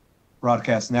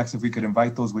broadcast next. If we could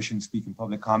invite those wishing to speak in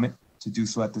public comment to do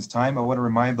so at this time. I want to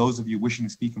remind those of you wishing to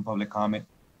speak in public comment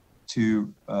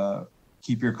to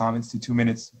keep your comments to 2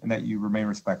 minutes and that you remain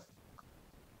respectful.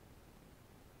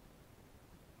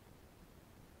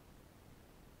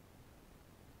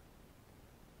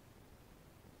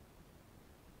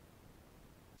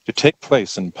 To take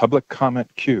place in public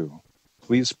comment queue,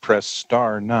 please press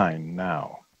 *9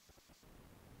 now.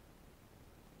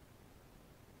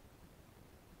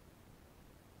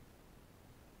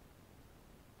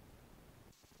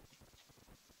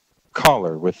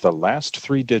 Caller with the last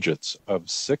 3 digits of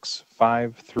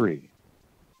 653.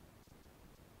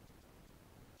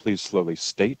 Please slowly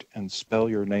state and spell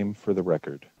your name for the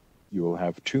record. You will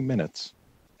have 2 minutes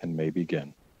and may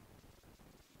begin.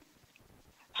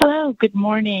 Hello, good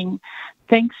morning.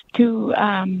 Thanks to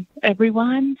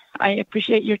everyone. I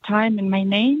appreciate your time, and my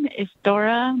name is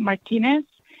Dora Martinez,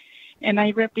 and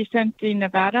I represent the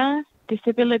Nevada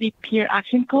Disability Peer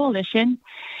Action Coalition.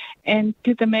 And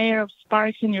to the mayor of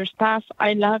Sparks and your staff,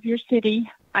 I love your city.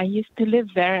 I used to live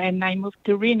there, and I moved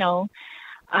to Reno.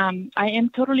 I am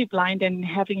totally blind, and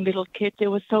having little kids, it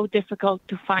was so difficult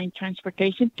to find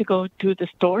transportation to go to the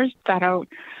stores that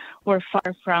were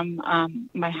far from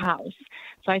my house.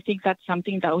 So I think that's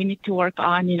something that we need to work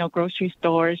on, grocery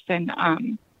stores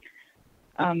and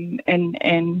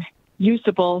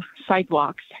usable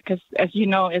sidewalks. Because as you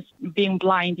know, as being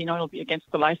blind, it'll be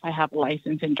against the life. I have a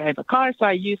license and drive a car, so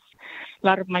I use a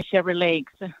lot of my Chevrolets,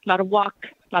 a lot of walk.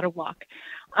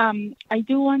 I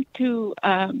do want to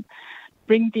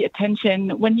bring the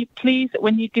attention, when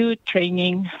you do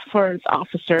training for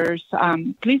officers,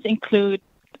 please include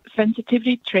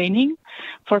sensitivity training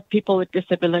for people with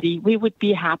disability. We would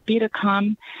be happy to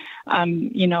come,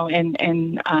 and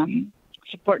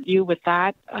support you with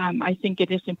that. I think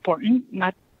it is important.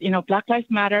 Not, Black Lives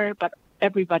Matter, but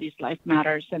everybody's life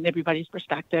matters, and everybody's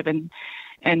perspective and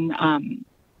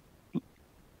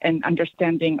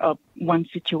understanding of one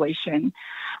situation.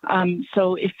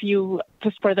 So if you,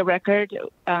 just for the record,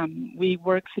 we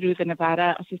work through the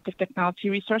Nevada Assistive Technology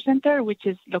Resource Center, which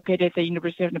is located at the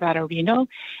University of Nevada, Reno.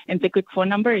 And the good phone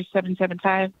number is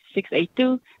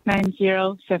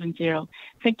 775-682-9070.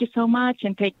 Thank you so much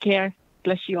and take care.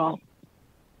 Bless you all.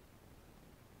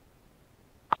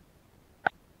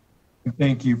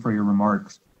 Thank you for your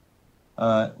remarks.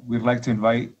 We'd like to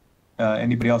invite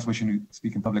anybody else wishing to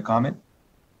speak in public comment.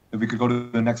 If we could go to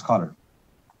the next caller.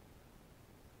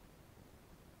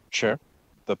 Chair,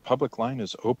 the public line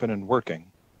is open and working,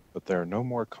 but there are no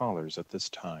more callers at this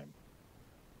time.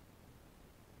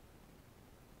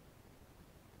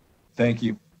 Thank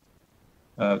you.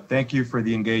 Thank you for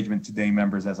the engagement today,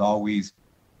 members, as always.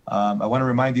 I want to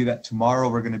remind you that tomorrow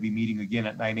we're going to be meeting again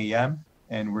at 9 a.m.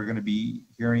 and we're going to be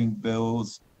hearing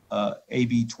bills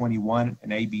AB 21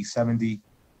 and AB 70.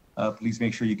 Please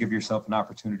make sure you give yourself an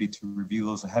opportunity to review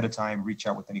those ahead of time, reach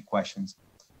out with any questions.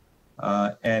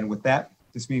 And with that,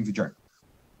 this meeting's adjourned.